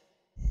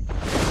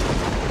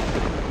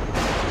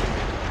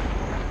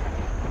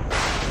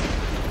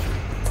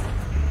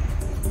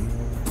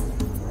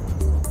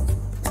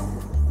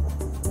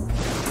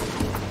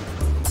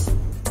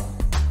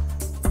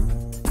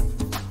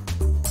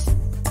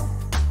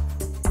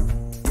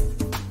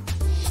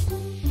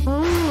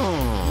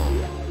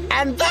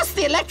 And thus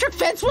the electric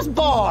fence was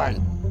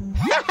born.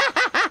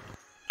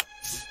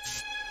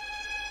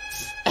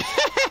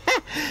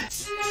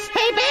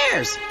 Hey,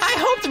 Bears! I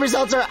hope the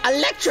results are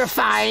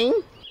electrifying.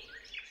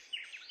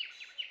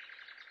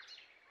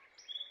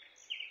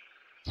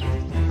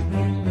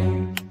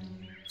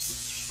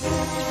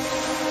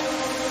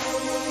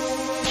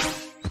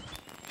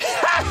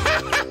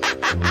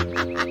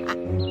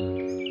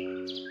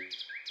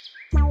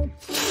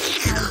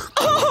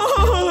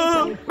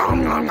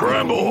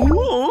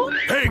 Bramble!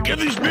 Hey, get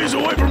these bees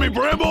away from me,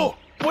 Bramble!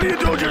 What are you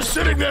doing just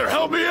sitting there?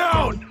 Help me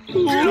out!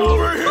 Get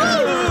over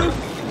here!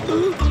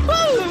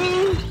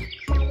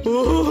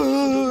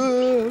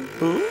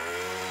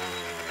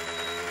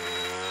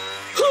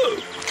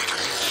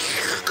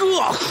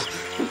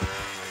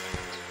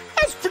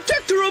 As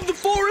protector of the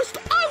forest,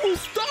 I will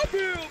stop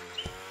him!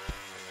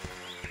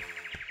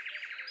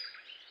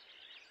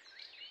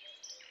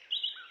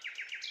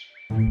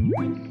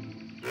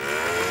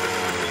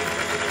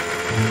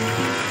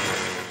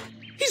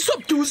 He's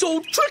up to his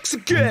old tricks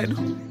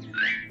again!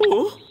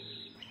 Oh,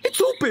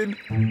 it's open!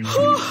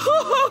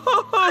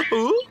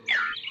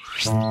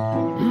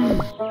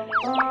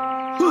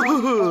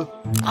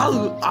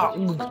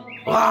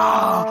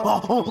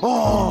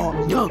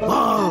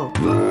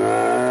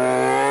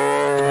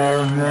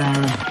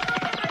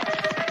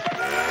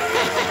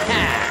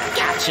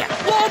 Gotcha!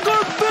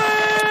 Logger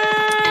Vick!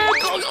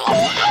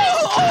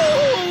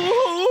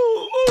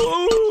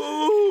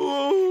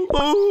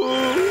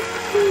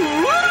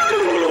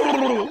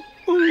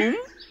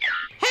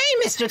 Hey,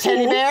 Mr.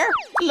 Teddy Bear!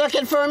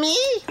 Looking for me?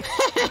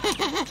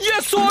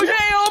 Yes, I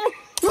am!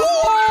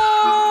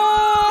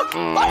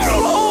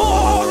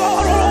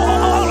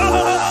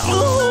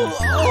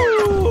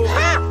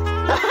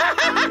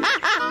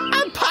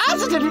 I'm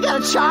positive you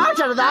got a charge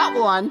out of that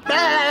one.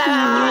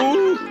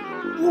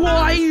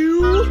 Why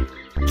you?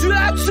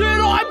 That's it!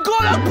 I'm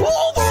gonna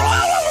pull the...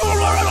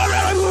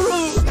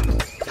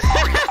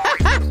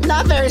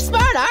 Not very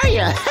smart, are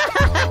you?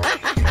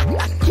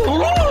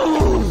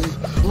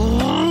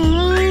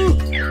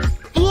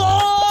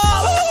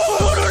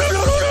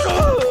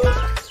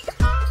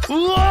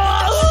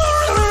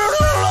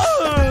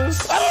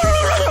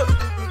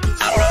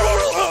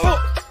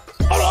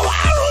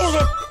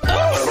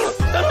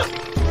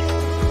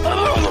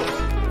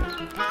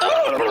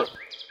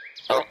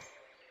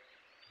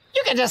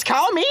 You can just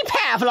call me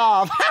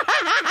Pavlov.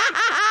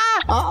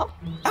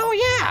 Oh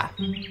yeah.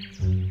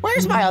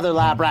 Where's my other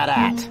lab rat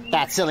at?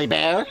 That silly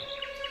bear?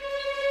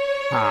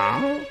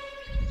 Huh?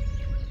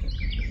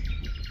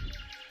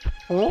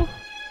 Oh?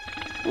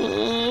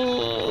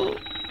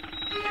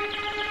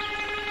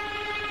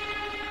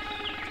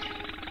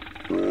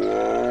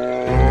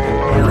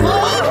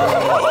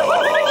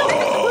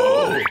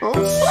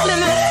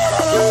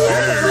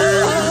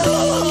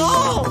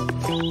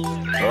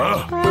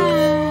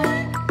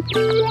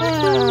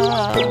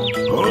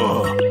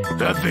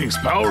 That thing's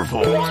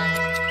powerful.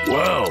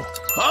 Well,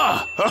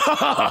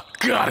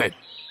 got it.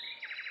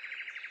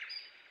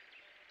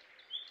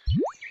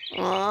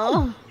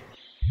 Oh,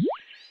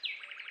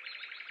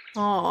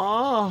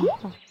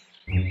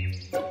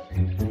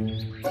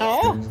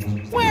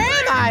 where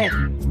am I?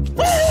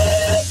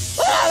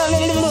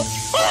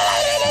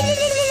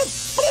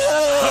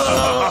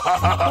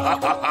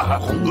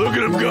 Look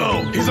at him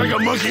go. He's like a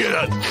monkey in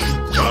a...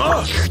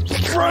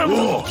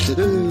 Bramble!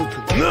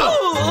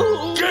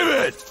 No! Give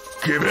it!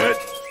 Give it!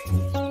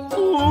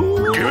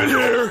 Give it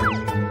here!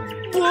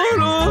 What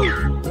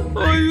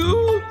are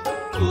you?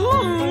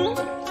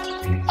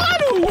 I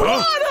don't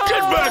wanna!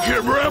 Get back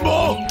here,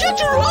 Bramble! Get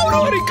your own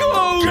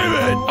honeycomb! Give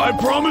it! I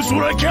promise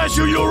when I catch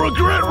you, you'll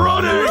regret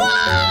running!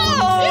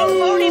 You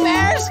Boonie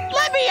Bears!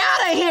 Let me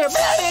out of here!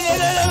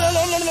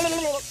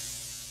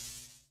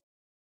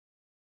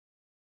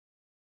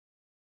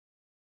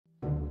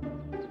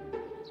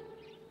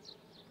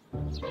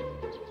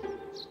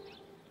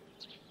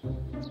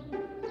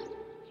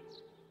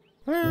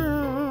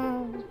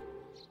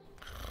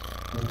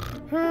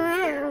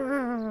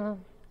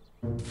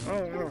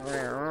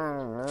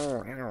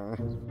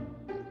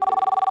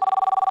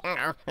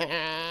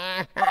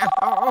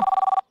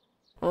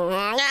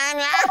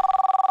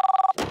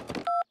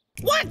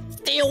 What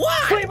do you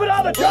want? Sleep it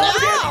on the job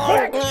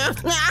again, quick!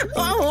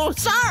 Oh,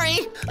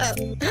 sorry.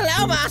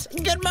 Hello, boss.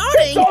 Good morning.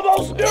 It's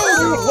almost noon,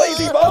 you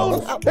lazy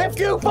bones! If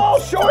you fall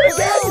short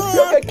again,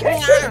 you can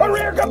kiss your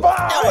career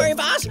goodbye! Don't worry,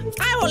 boss.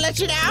 I won't let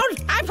you down.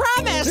 I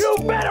promise. You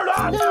better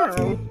not!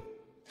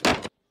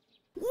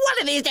 One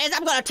of these days,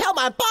 I'm going to tell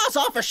my boss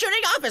off for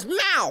shooting off his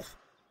mouth.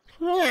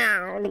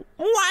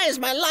 Why is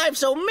my life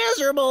so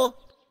miserable?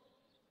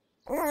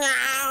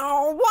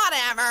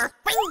 Whatever.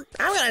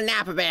 I'm going to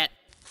nap a bit.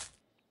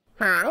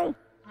 Huh?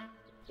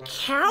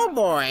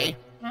 Cowboy.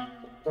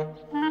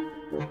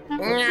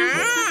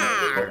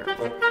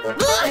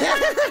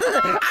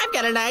 I've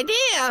got an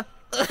idea.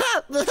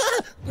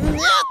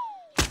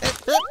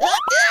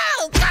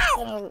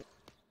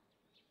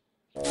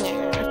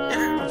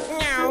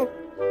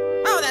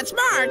 Oh, that's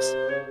smart.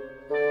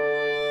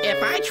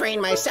 If I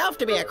train myself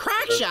to be a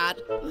crack shot,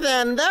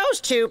 then those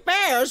two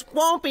bears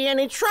won't be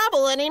any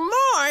trouble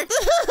anymore.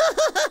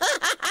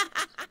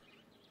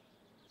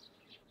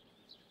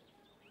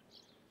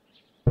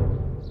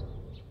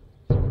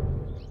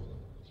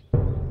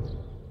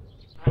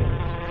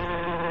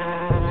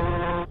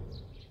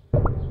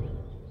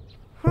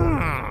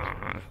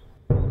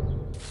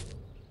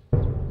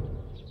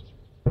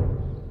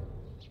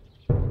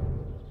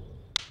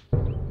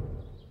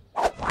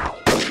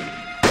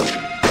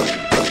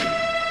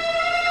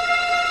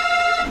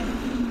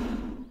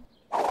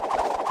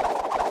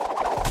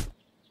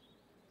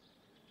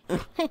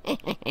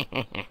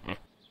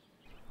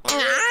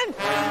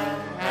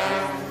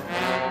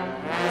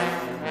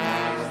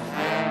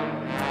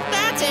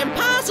 That's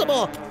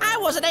impossible! I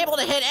wasn't able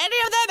to hit any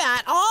of them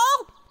at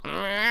all!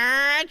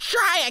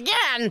 Try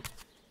again!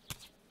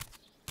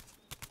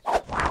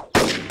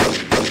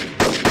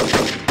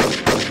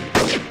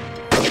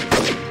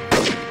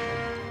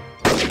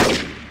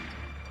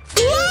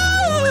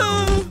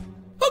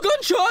 A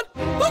gunshot!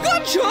 A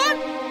gunshot!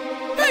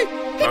 Hey,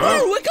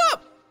 Briar, wake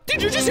up!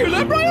 Did you just hear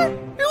that, Briar?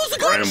 It was a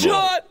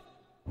gunshot!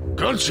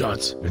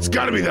 Gunshots? It's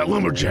gotta be that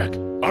lumberjack.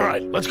 All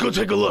right, let's go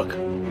take a look.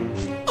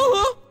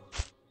 Uh-huh.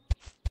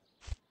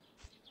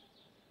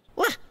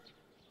 What?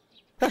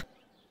 But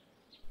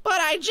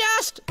I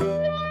just...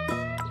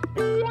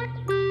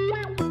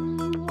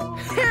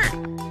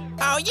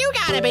 Oh, you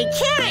gotta be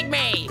kidding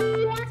me!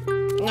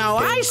 Oh,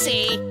 I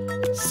see.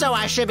 So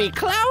I should be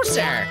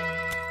closer.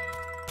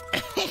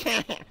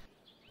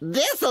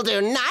 This'll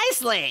do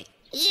nicely.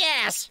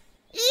 Yes!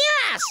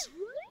 Yes!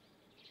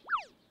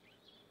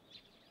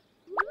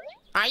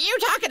 Are you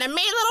talking to me,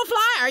 little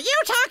fly? Are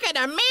you talking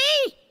to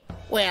me?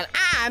 Well,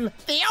 I'm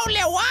the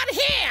only one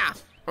here.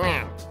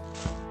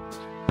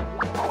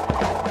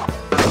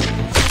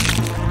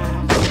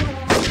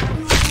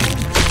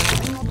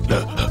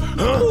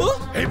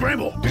 Hey,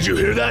 Bramble, did you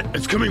hear that?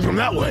 It's coming from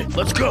that way.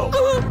 Let's go.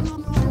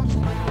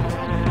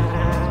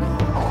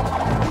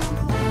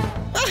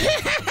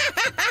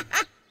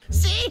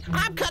 See?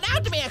 I'm cut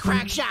out to be a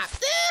crack shot.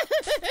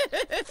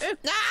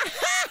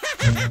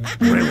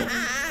 Bramble,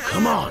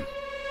 come on.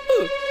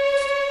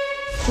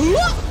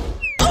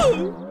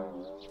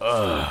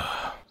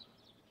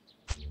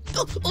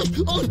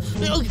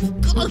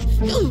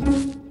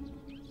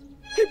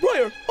 Hey,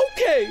 Briar,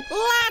 okay.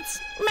 Let's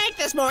make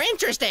this more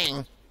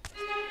interesting.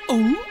 Oh,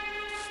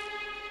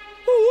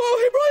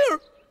 hey, Briar,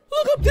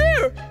 look up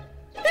there.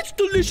 It's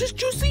delicious,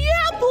 juicy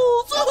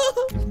apples.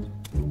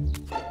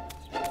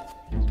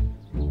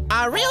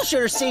 A real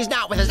shooter sees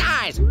not with his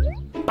eyes,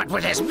 but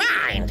with his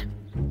mind.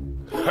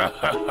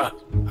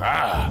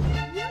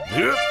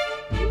 Yep.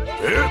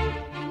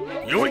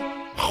 Yoink.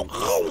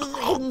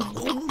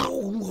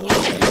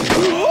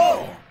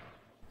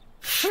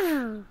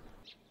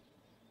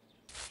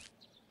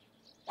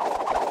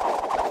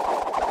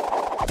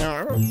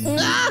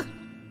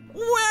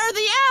 Where are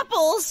the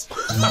apples?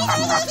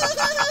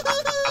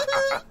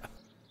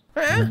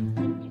 Huh?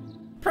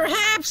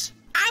 Perhaps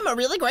I'm a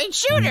really great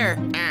shooter.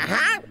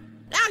 Uh-huh.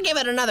 I'll give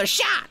it another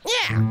shot.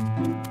 Yeah.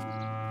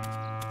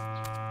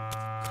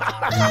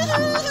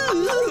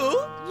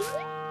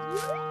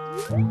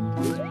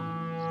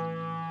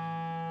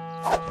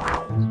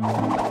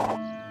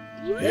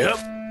 Yep.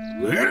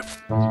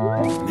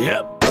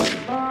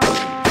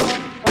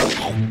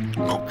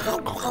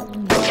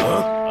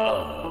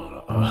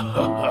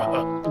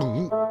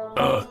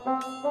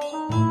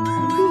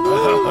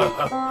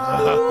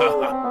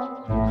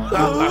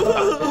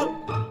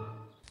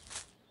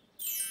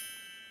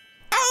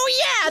 Oh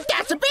yeah,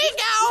 that's a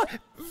bingo!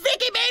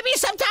 Vicky baby,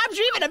 sometimes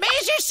you even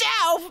amaze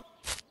yourself!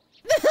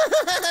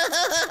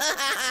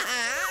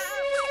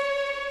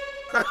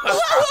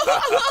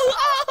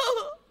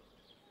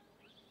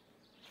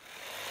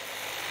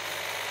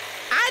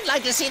 I'd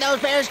like to see those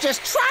bears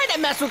just try to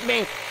mess with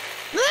me.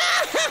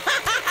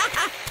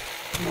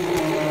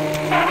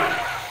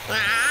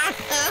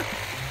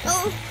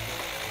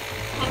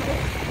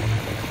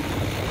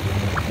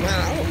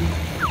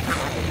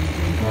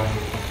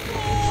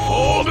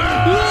 Hold it!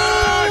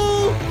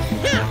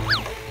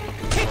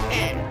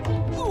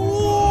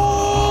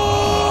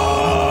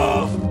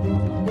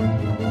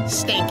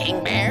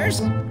 Stinking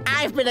bears,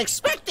 I've been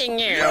expecting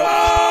you.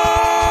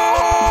 Ah!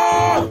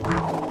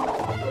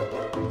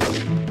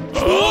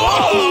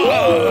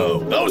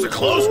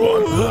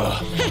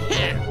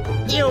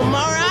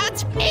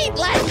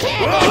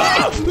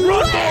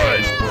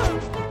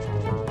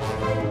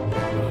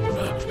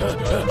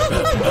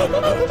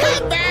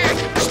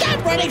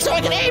 spinning so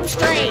I can aim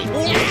straight.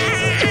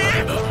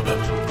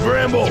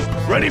 Bramble,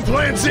 ready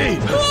plan C.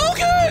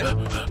 Okay!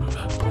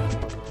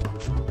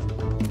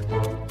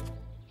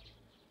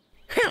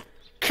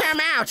 Come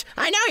out.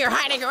 I know you're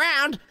hiding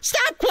around.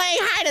 Stop playing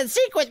hide and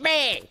seek with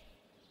me.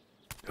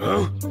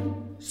 Huh?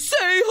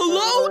 Say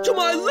hello to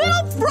my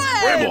little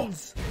Bramble,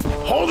 friends!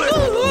 hold it.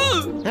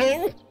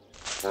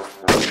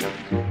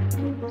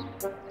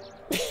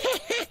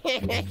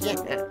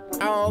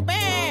 Oh,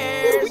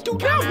 Bears! What do we do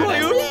now,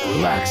 Briar?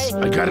 Relax,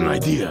 I got an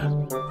idea.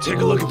 Take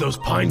a look at those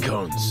pine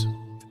cones.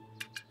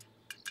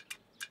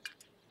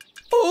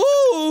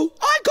 Oh,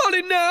 I got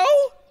it now!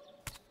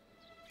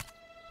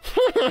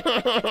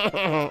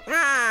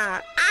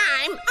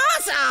 I'm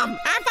awesome!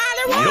 I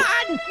finally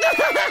won!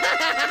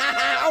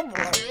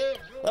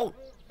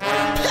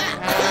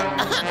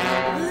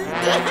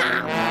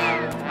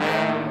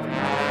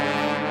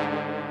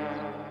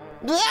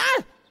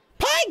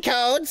 Pine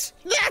cones?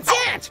 That's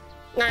it!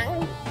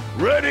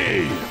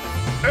 Ready,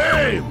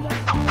 aim,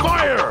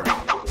 fire.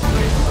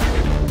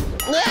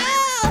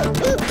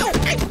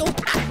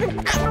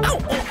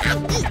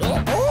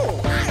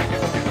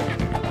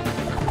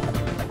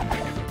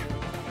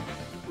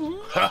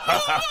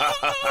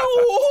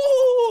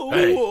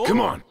 Hey, come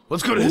on,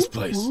 let's go to his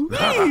place.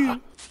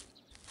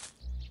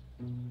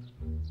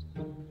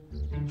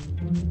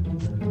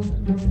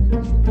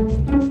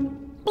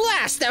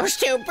 Blast those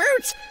two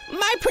brutes!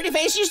 My pretty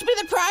face used to be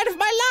the pride of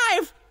my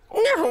life!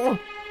 No,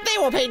 they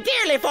will pay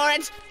dearly for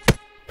it!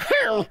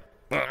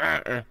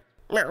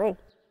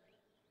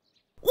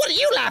 What are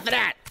you laughing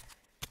at?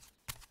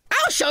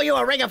 I'll show you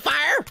a ring of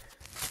fire!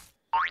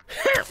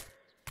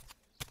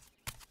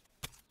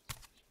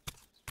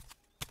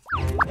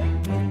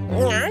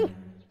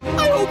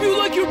 I hope you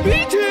like your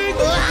beating!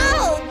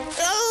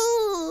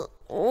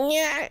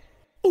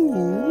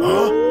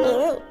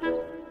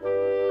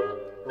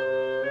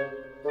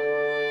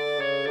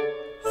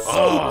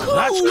 Oh,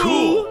 that's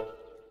cool.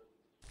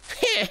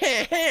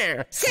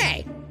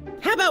 Say,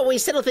 how about we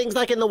settle things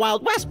like in the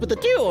Wild West with a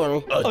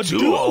duel? A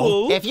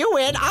duel? If you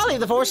win, I'll leave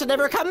the force and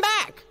never come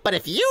back. But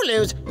if you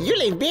lose, you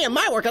leave me and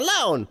my work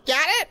alone.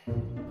 Got it?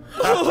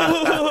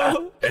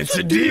 It's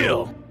a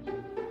deal.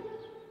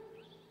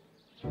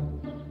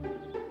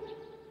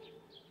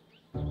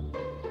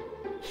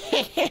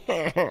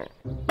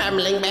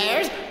 Bumbling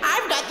bears,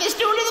 I've got this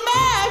duel in the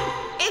bag.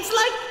 It's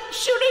like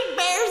shooting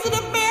bears in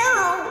a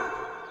barrel.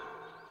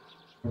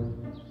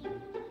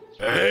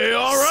 Hey,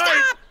 all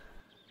right. Stop!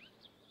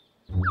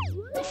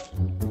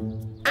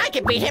 I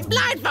can beat him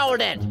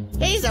blindfolded.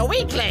 He's a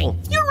weakling.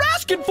 You're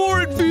asking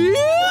for it, Vic!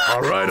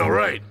 All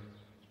right.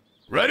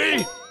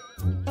 Ready?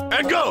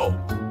 And go.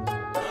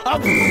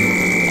 Up.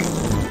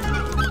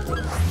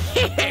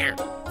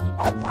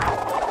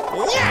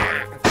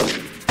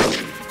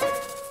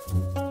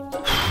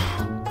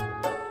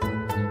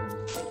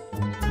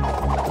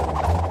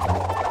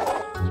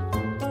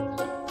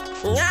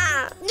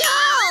 Yeah. No!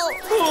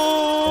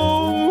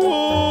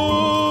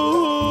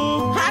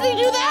 How do you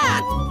do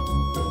that?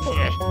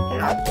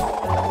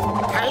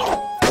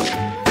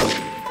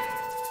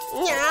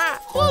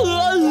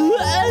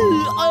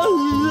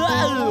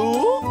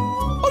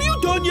 Are you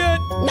done yet?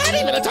 Not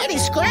even a tiny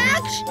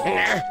scratch?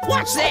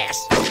 Watch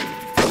this.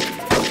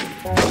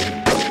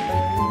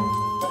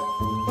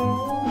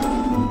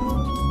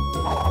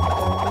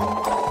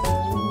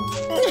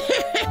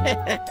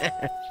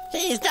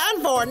 He's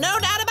done for, no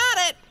doubt about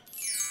it.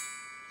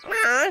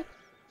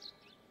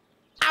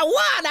 I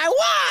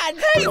won!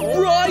 Hey,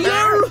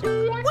 Briar!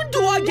 When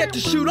do I get to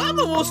shoot? I'm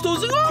almost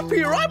dozing off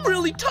here. I'm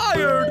really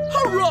tired.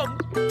 Hurry!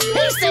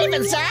 He's safe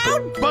and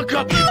sound. Buck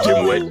up, you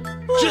dimwit.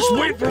 Just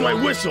wait for my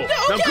whistle.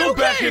 Now Okay, go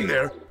back okay. in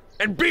there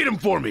and beat him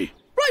for me.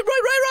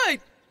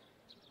 Right.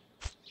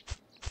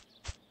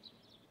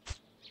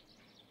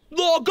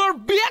 Logger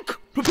Vick,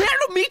 prepare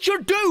to meet your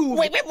doom.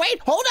 Wait,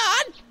 hold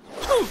on.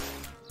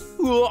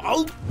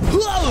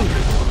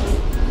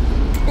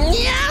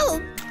 No!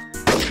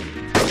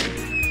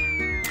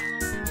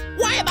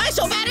 Why am I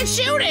so bad at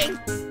shooting?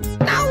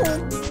 No.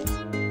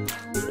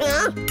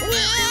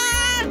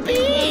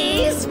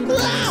 Bees!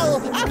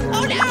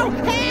 Oh no!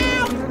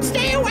 Help!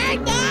 Stay away!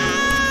 No!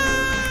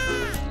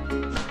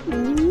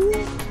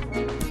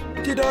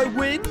 Did I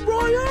win,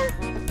 Briar?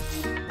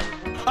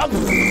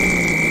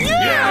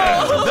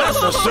 Yeah, that's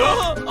the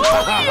stuff.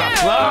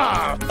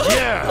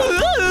 Yeah,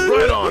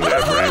 right on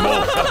there,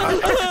 Bramble.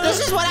 This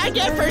is what I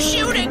get for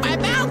shooting my